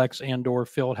complex, indoor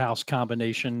field house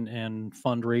combination and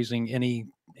fundraising?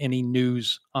 Any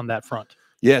news on that front?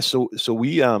 Yeah, so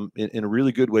we in a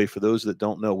really good way, for those that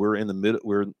don't know, we're in the middle.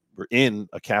 We're in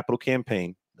a capital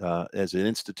campaign as an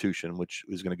institution, which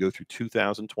is going to go through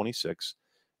 2026.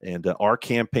 And our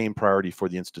campaign priority for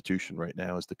the institution right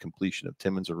now is the completion of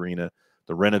Timmons Arena,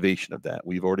 the renovation of that.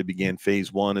 We've already began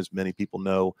phase one, as many people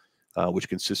know, which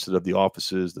consisted of the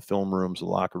offices, the film rooms, the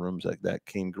locker rooms. That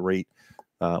came great.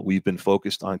 We've been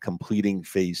focused on completing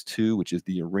phase two, which is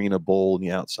the arena bowl and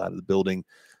the outside of the building.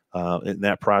 And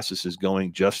that process is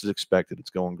going just as expected.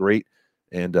 It's going great.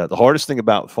 And the hardest thing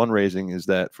about fundraising is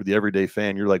that for the everyday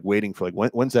fan, you're like waiting for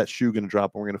when's that shoe going to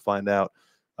drop, and we're going to find out.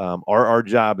 Our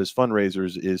job as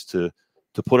fundraisers is to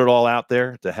put it all out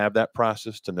there, to have that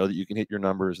process, to know that you can hit your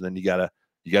numbers, and then you gotta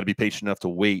be patient enough to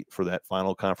wait for that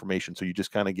final confirmation. So you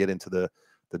just kind of get into the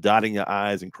dotting your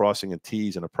I's and crossing of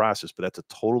T's in a process, but that's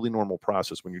a totally normal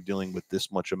process when you're dealing with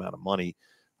this much amount of money,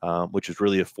 which is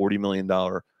really a $40 million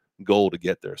goal to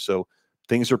get there. So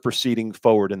things are proceeding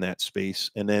forward in that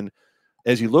space. And then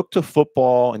as you look to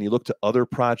football and you look to other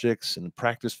projects and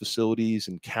practice facilities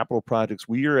and capital projects,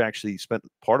 we are actually spent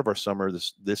part of our summer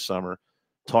this summer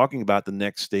talking about the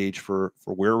next stage for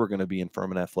where we're going to be in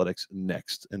Furman Athletics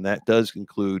next. And that does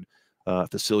include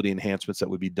facility enhancements that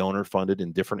would be donor funded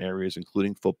in different areas,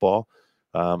 including football,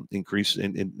 increase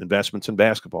in investments in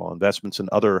basketball, investments in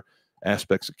other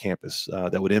aspects of campus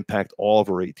that would impact all of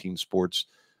our 18 sports.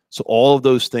 So all of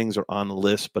those things are on the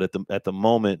list, but at the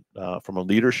moment, from a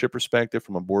leadership perspective,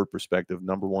 from a board perspective,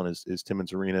 number one is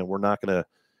Timmons Arena. We're not gonna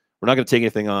take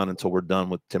anything on until we're done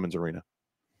with Timmons Arena.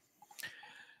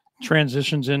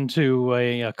 Transitions into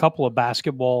a couple of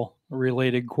basketball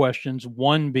related questions.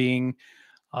 One being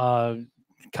kind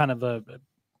of a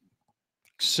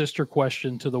sister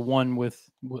question to the one with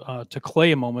to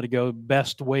Clay a moment ago.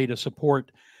 Best way to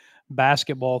support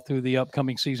basketball through the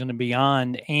upcoming season and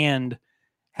beyond, and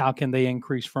how can they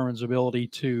increase Furman's ability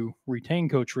to retain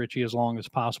Coach Ritchie as long as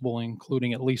possible,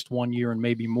 including at least 1 year and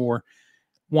maybe more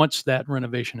once that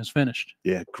renovation is finished?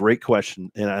 Yeah, great question.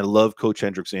 And I love Coach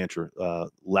Hendrix' answer,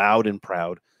 loud and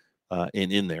proud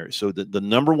and in there. So the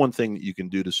number one thing that you can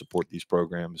do to support these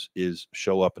programs is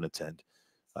show up and attend.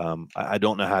 I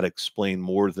don't know how to explain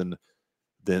more than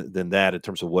that in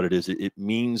terms of what it is. It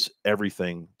means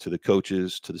everything to the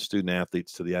coaches, to the student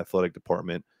athletes, to the athletic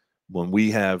department when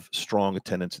we have strong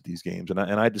attendance at these games. And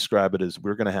I describe it as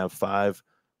we're going to have 5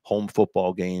 home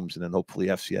football games and then hopefully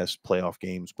FCS playoff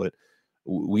games. But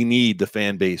we need the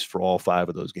fan base for all 5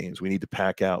 of those games. We need to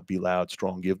pack out, be loud,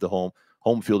 strong, give the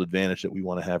home field advantage that we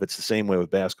want to have. It's the same way with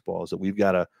basketball, is that we've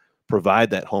got to provide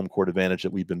that home court advantage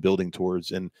that we've been building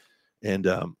towards. And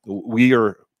we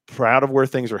are proud of where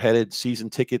things are headed. Season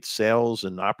ticket sales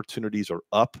and opportunities are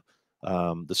up.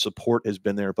 The support has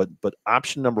been there, but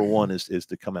option number one is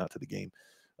to come out to the game.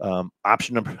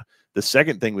 The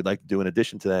second thing we'd like to do in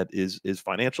addition to that is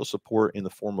financial support in the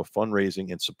form of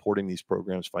fundraising and supporting these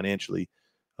programs financially.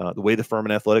 The way the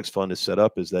Furman Athletics Fund is set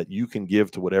up is that you can give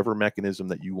to whatever mechanism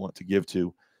that you want to give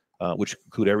to, which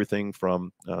include everything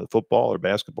from football or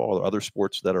basketball or other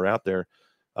sports that are out there.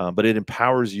 But it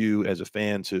empowers you as a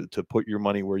fan to put your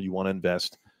money where you want to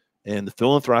invest. And the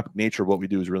philanthropic nature of what we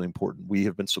do is really important. We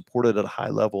have been supported at a high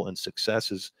level, and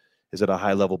success is at a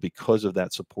high level because of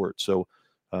that support. So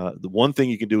the one thing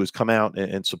you can do is come out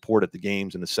and support at the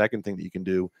games. And the second thing that you can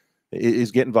do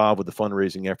is get involved with the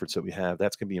fundraising efforts that we have.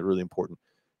 That's going to be really important.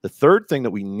 The third thing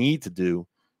that we need to do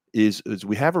is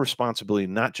we have a responsibility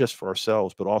not just for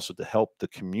ourselves, but also to help the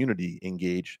community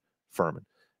engage Furman.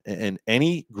 And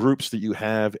any groups that you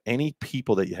have, any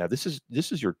people that you have, this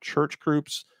is your church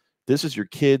groups, this is your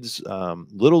kids'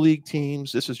 little league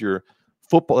teams, this is your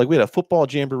football. Like we had a football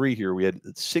jamboree here. We had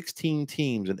 16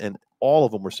 teams, and all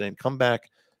of them were saying, come back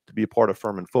to be a part of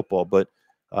Furman football. But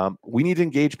we need to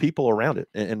engage people around it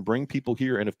and bring people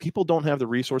here. And if people don't have the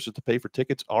resources to pay for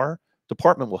tickets, our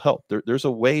department will help. There's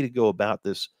a way to go about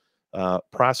this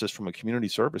process from a community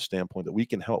service standpoint that we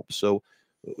can help. So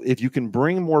if you can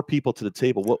bring more people to the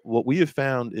table, what we have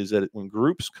found is that when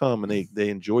groups come and they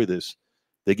enjoy this,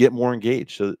 they get more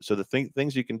engaged. So the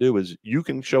things you can do is you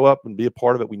can show up and be a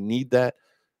part of it. We need that.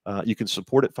 You can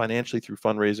support it financially through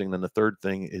fundraising. And then the third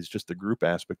thing is just the group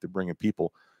aspect of bringing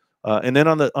people. And then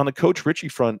on the Coach Ritchie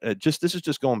front, this is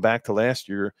just going back to last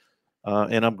year.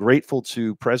 And I'm grateful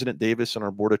to President Davis and our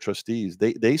board of trustees.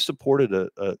 They supported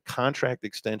a contract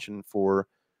extension for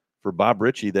Bob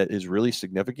Ritchie that is really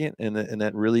significant and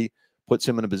that really puts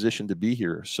him in a position to be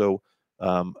here. So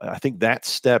I think that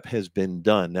step has been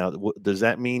done. Now, does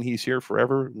that mean he's here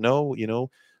forever? No,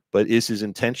 but is his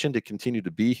intention to continue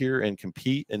to be here and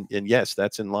compete? And yes,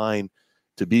 that's in line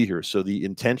to be here. So the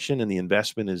intention and the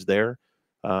investment is there.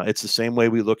 It's the same way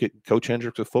we look at Coach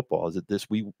Hendrix with football. Is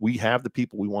that we have the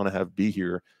people we want to have be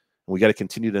here, and we got to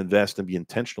continue to invest and be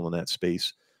intentional in that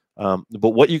space.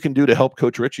 But what you can do to help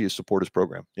Coach Ritchie is support his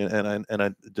program, and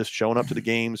I just showing up to the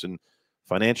games and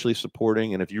financially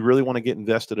supporting. And if you really want to get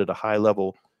invested at a high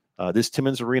level, this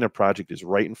Timmons Arena project is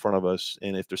right in front of us.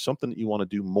 And if there's something that you want to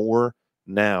do more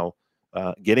now,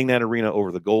 getting that arena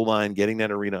over the goal line, getting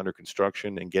that arena under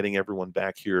construction, and getting everyone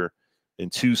back here in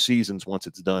 2 seasons once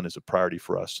it's done is a priority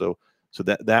for us. So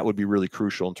that would be really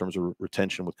crucial in terms of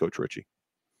retention with Coach Ritchie.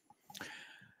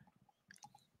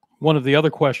 One of the other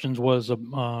questions was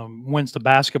when's the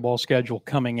basketball schedule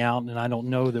coming out? And I don't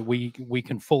know that we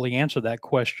can fully answer that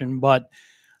question, but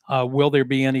will there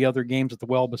be any other games at the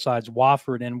Well besides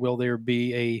Wofford, and will there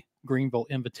be a Greenville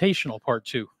Invitational Part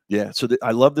 2? Yeah, so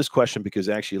I love this question because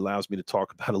it actually allows me to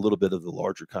talk about a little bit of the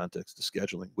larger context of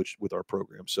scheduling, which with our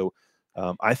program. So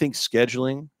I think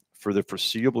scheduling for the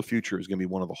foreseeable future is going to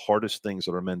be one of the hardest things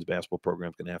that our men's basketball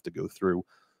program is going to have to go through.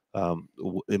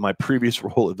 In my previous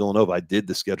role at Villanova, I did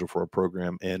the schedule for our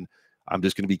program, and I'm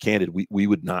just going to be candid. We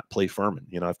would not play Furman.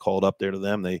 I've called up there to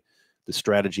them. The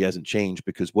strategy hasn't changed,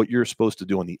 because what you're supposed to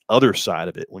do on the other side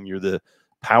of it, when you're the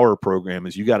power program,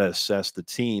 is you got to assess the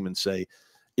team and say,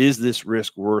 is this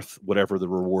risk worth whatever the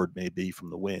reward may be from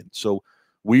the win? So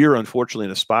we are unfortunately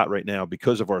in a spot right now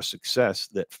because of our success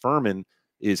that Furman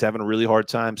is having a really hard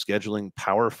time scheduling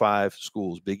Power 5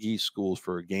 schools, Big East schools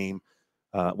for a game.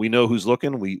 We know who's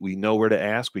looking. We know where to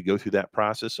ask. We go through that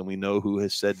process, and we know who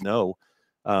has said no.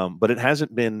 But it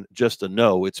hasn't been just a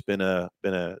no. It's been a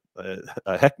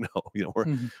heck no.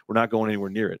 We're not going anywhere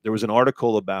near it. There was an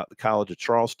article about the College of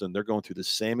Charleston. They're going through the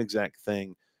same exact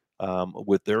thing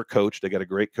with their coach. They got a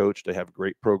great coach. They have a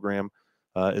great program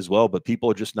as well. But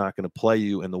people are just not going to play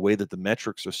you. And the way that the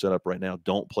metrics are set up right now,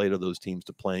 don't play to those teams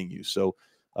to playing you. So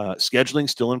scheduling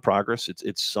still in progress.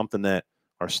 It's something that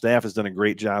our staff has done a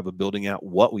great job of building out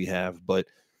what we have, but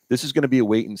this is going to be a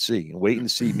wait and see. And wait and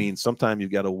see means sometimes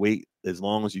you've got to wait as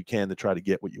long as you can to try to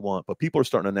get what you want. But people are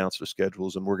starting to announce their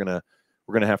schedules, and we're gonna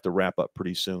have to wrap up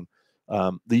pretty soon.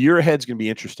 The year ahead is going to be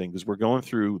interesting because we're going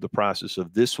through the process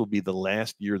of this will be the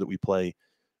last year that we play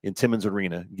in Timmons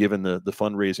Arena, given the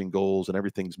fundraising goals and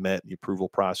everything's met, the approval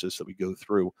process that we go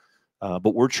through.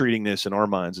 But we're treating this in our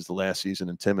minds as the last season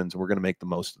in Timmons, and we're going to make the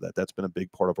most of that. That's been a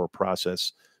big part of our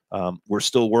process. We're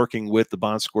still working with the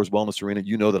Bon Secours Wellness Arena.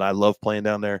 You know that I love playing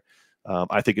down there.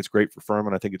 I think it's great for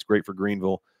Furman. I think it's great for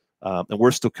Greenville. And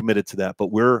we're still committed to that.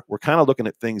 But we're kind of looking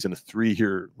at things in a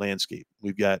 3-year landscape.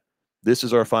 We've got, this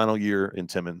is our final year in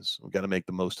Timmons. We've got to make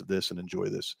the most of this and enjoy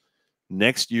this.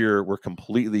 Next year, we're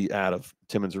completely out of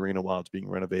Timmons Arena while it's being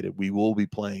renovated. We will be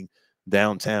playing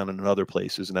downtown and in other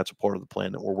places, and that's a part of the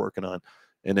plan that we're working on.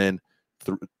 And then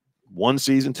 1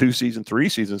 season, 2 seasons, 3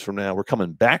 seasons from now, we're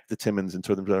coming back to Timmons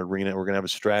into the arena. We're going to have a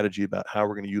strategy about how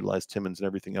we're going to utilize Timmons and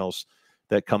everything else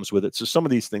that comes with it. So some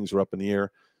of these things are up in the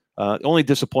air. The only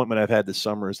disappointment I've had this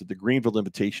summer is that the Greenville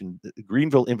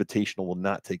Invitational will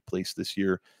not take place this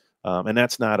year. And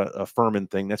that's not a Furman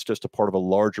thing. That's just a part of a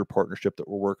larger partnership that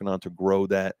we're working on to grow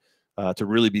that, to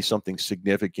really be something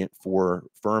significant for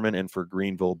Furman and for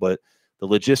Greenville. But the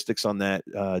logistics on that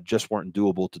just weren't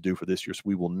doable to do for this year. So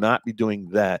we will not be doing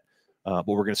that. But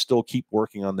we're going to still keep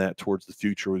working on that towards the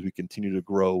future as we continue to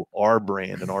grow our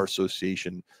brand and our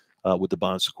association with the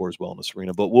Bon Secours Wellness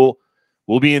Arena. But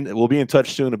we'll be in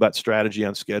touch soon about strategy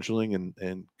on scheduling,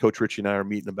 and Coach Ritchie and I are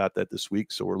meeting about that this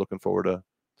week. So we're looking forward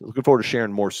to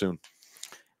sharing more soon.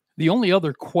 The only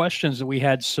other questions that we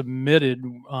had submitted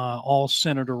all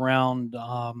centered around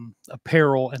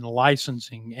apparel and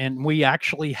licensing, and we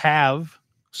actually have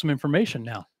some information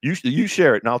now. You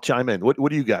share it, and I'll chime in. What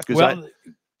do you got? Well,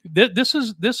 this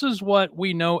is what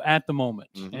we know at the moment,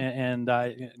 and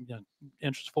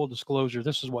interest full disclosure,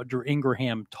 this is what Drew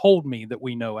Ingraham told me that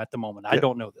we know at the moment. I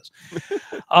don't know this.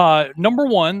 Number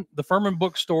one, the Furman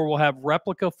Bookstore will have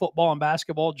replica football and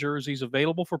basketball jerseys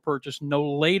available for purchase no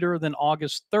later than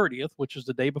August 30th, which is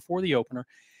the day before the opener.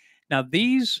 Now,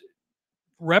 these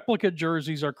replica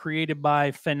jerseys are created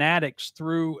by Fanatics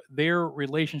through their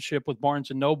relationship with Barnes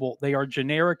 & Noble. They are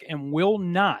generic and will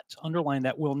not, underline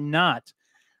that, will not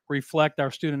reflect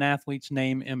our student athlete's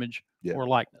name, image, or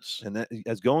likeness. And that,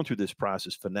 as going through this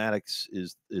process, Fanatics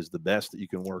is the best that you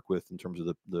can work with in terms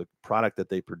of the product that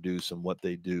they produce and what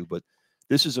they do. But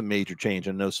this is a major change.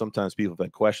 I know sometimes people have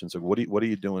had questions of what are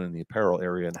you doing in the apparel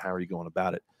area and how are you going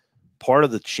about it? part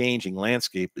of the changing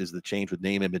landscape is the change with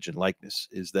name, image, and likeness,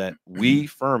 is that we,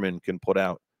 Furman, can put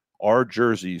out our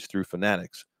jerseys through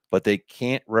Fanatics, but they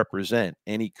can't represent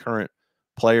any current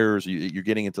players. You're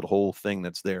getting into the whole thing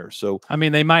that's there. So I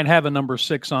mean, they might have a number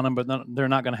 6 on them, but they're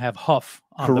not going to have Huff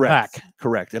on the back.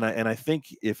 Correct. And I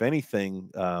think, if anything,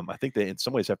 I think they in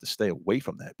some ways have to stay away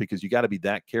from that, because you got to be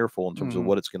that careful in terms of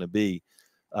what it's going to be.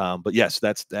 But yes,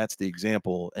 that's the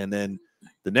example. And then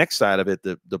the next side of it,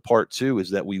 the part 2, is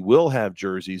that we will have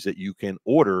jerseys that you can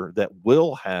order that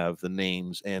will have the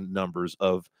names and numbers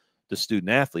of the student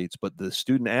athletes, but the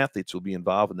student athletes will be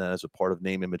involved in that as a part of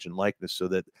name, image, and likeness, so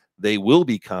that they will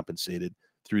be compensated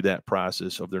through that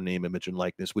process of their name, image, and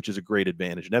likeness, which is a great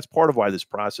advantage. And that's part of why this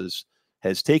process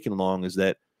has taken long, is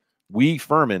that we,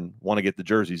 Furman, want to get the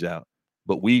jerseys out,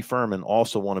 but we, Furman,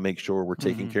 also want to make sure we're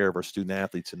taking care of our student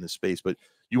athletes in this space. But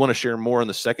you want to share more on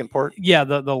the second part? Yeah,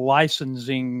 the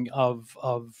licensing of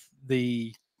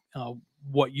the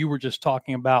what you were just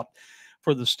talking about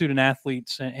for the student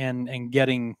athletes, and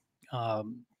getting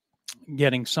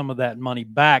some of that money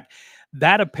back.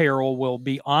 That apparel will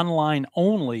be online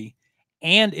only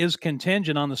and is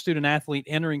contingent on the student athlete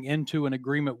entering into an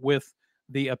agreement with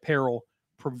the apparel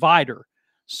provider.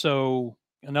 So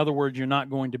in other words, you're not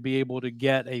going to be able to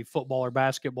get a football or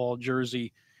basketball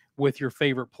jersey with your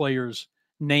favorite player's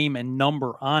name and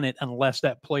number on it unless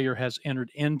that player has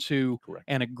entered into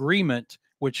an agreement,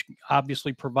 which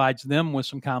obviously provides them with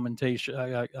some compensation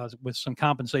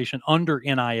under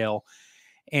NIL.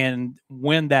 And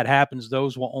when that happens,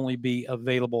 those will only be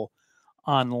available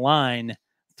online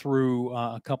through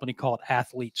a company called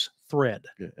Athletes Thread.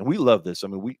 Yeah, and we love this. I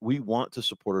mean, we want to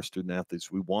support our student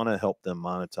athletes. We want to help them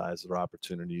monetize their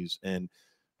opportunities. And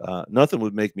nothing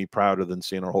would make me prouder than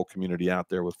seeing our whole community out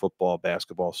there with football,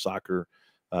 basketball, soccer,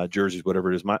 jerseys,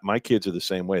 whatever it is. My kids are the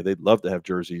same way. They'd love to have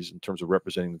jerseys in terms of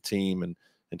representing the team and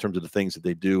in terms of the things that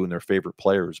they do and their favorite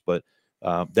players. But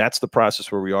that's the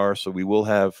process where we are. So we will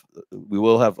have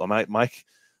my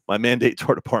mandate to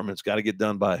our department's got to get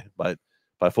done by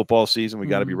football season. We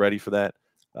got to be ready for that.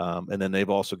 And then they've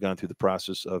also gone through the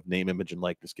process of name, image, and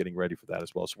likeness, getting ready for that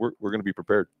as well. So we're going to be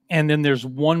prepared. And then there's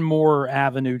one more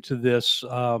avenue to this.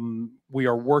 We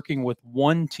are working with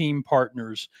One Team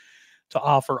Partners to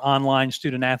offer online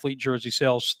student athlete jersey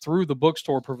sales through the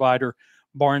bookstore provider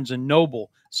Barnes &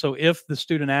 Noble. So if the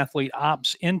student athlete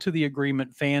opts into the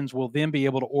agreement, fans will then be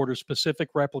able to order specific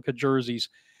replica jerseys.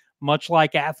 Much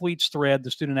like Athletes Thread,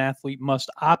 the student athlete must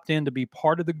opt in to be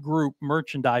part of the group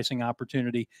merchandising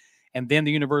opportunity, and then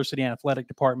the university and athletic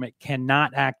department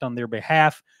cannot act on their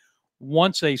behalf.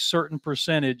 Once a certain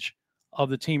percentage of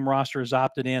the team roster is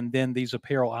opted in, then these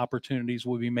apparel opportunities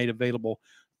will be made available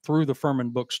through the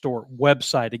Furman Bookstore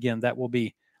website. Again, that will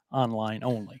be online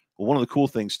only. Well, one of the cool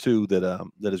things too that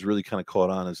has really kind of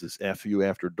caught on is this FU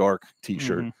After Dark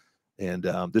T-shirt, and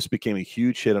this became a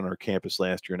huge hit on our campus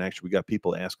last year. And actually, we got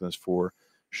people asking us for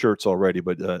shirts already.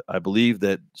 But I believe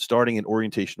that starting in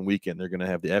orientation weekend, they're going to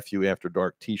have the FU After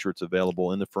Dark T-shirts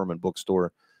available in the Furman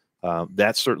Bookstore.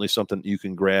 That's certainly something you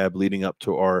can grab leading up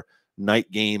to our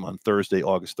night game on Thursday,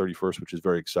 August 31st, which is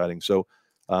very exciting. So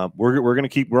we're going to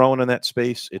keep growing in that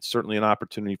space. It's certainly an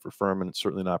opportunity for Furman. It's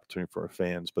certainly an opportunity for our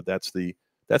fans. But that's the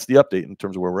update in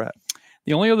terms of where we're at.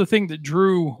 The only other thing that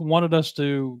Drew wanted us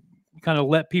to kind of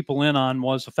let people in on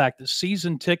was the fact that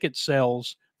season ticket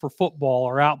sales for football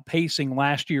are outpacing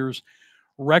last year's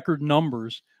record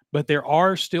numbers, but there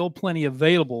are still plenty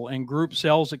available, and group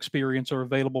sales experience are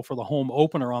available for the home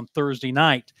opener on Thursday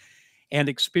night. And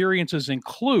experiences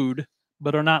include,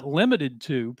 but are not limited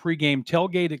to, pregame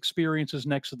tailgate experiences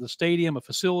next to the stadium, a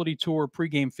facility tour,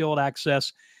 pregame field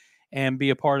access, and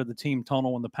be a part of the team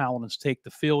tunnel when the Paladins take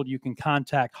the field. You can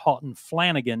contact Houghton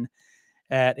Flanagan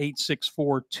at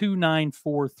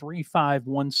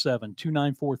 864-294-3517,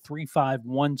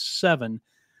 294-3517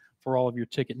 for all of your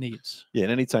ticket needs. Yeah,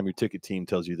 and anytime your ticket team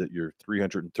tells you that you're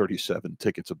 337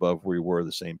 tickets above where you were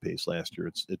the same pace last year,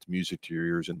 it's music to your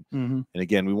ears. And and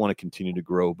again, we want to continue to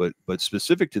grow. But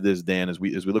specific to this, Dan, as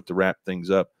we look to wrap things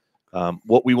up,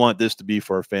 what we want this to be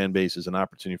for our fan base is an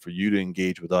opportunity for you to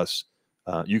engage with us.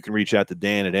 You can reach out to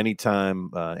Dan at any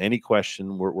time, any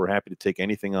question. We're happy to take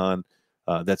anything on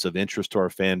that's of interest to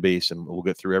our fan base, and we'll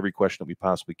get through every question that we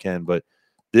possibly can. But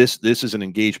this is an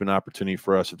engagement opportunity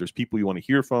for us. If there's people you want to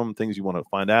hear from, things you want to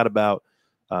find out about,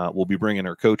 we'll be bringing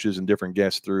our coaches and different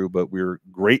guests through. But we're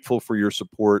grateful for your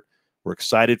support. We're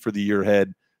excited for the year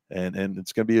ahead, and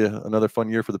it's going to be another fun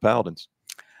year for the Paladins.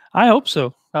 I hope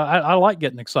so. I like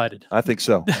getting excited. I think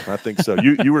so. I think so.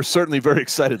 You were certainly very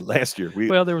excited last year.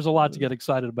 Well, there was a lot to get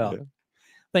excited about. Yeah.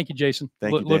 Thank you, Jason.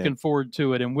 Thank you, Dan. Looking forward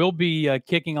to it. And we'll be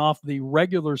kicking off the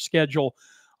regular schedule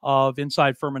of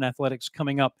Inside Furman Athletics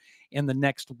coming up in the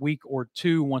next week or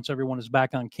two once everyone is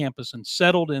back on campus and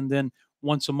settled. And then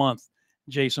once a month,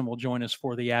 Jason will join us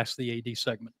for the Ask the AD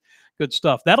segment. Good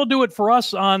stuff. That'll do it for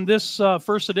us on this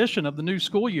first edition of the new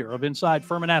school year of Inside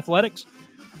Furman Athletics.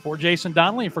 For Jason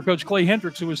Donnelly and for Coach Clay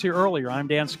Hendrix, who was here earlier, I'm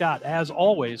Dan Scott, as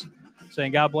always,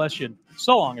 saying God bless you.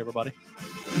 So long, everybody.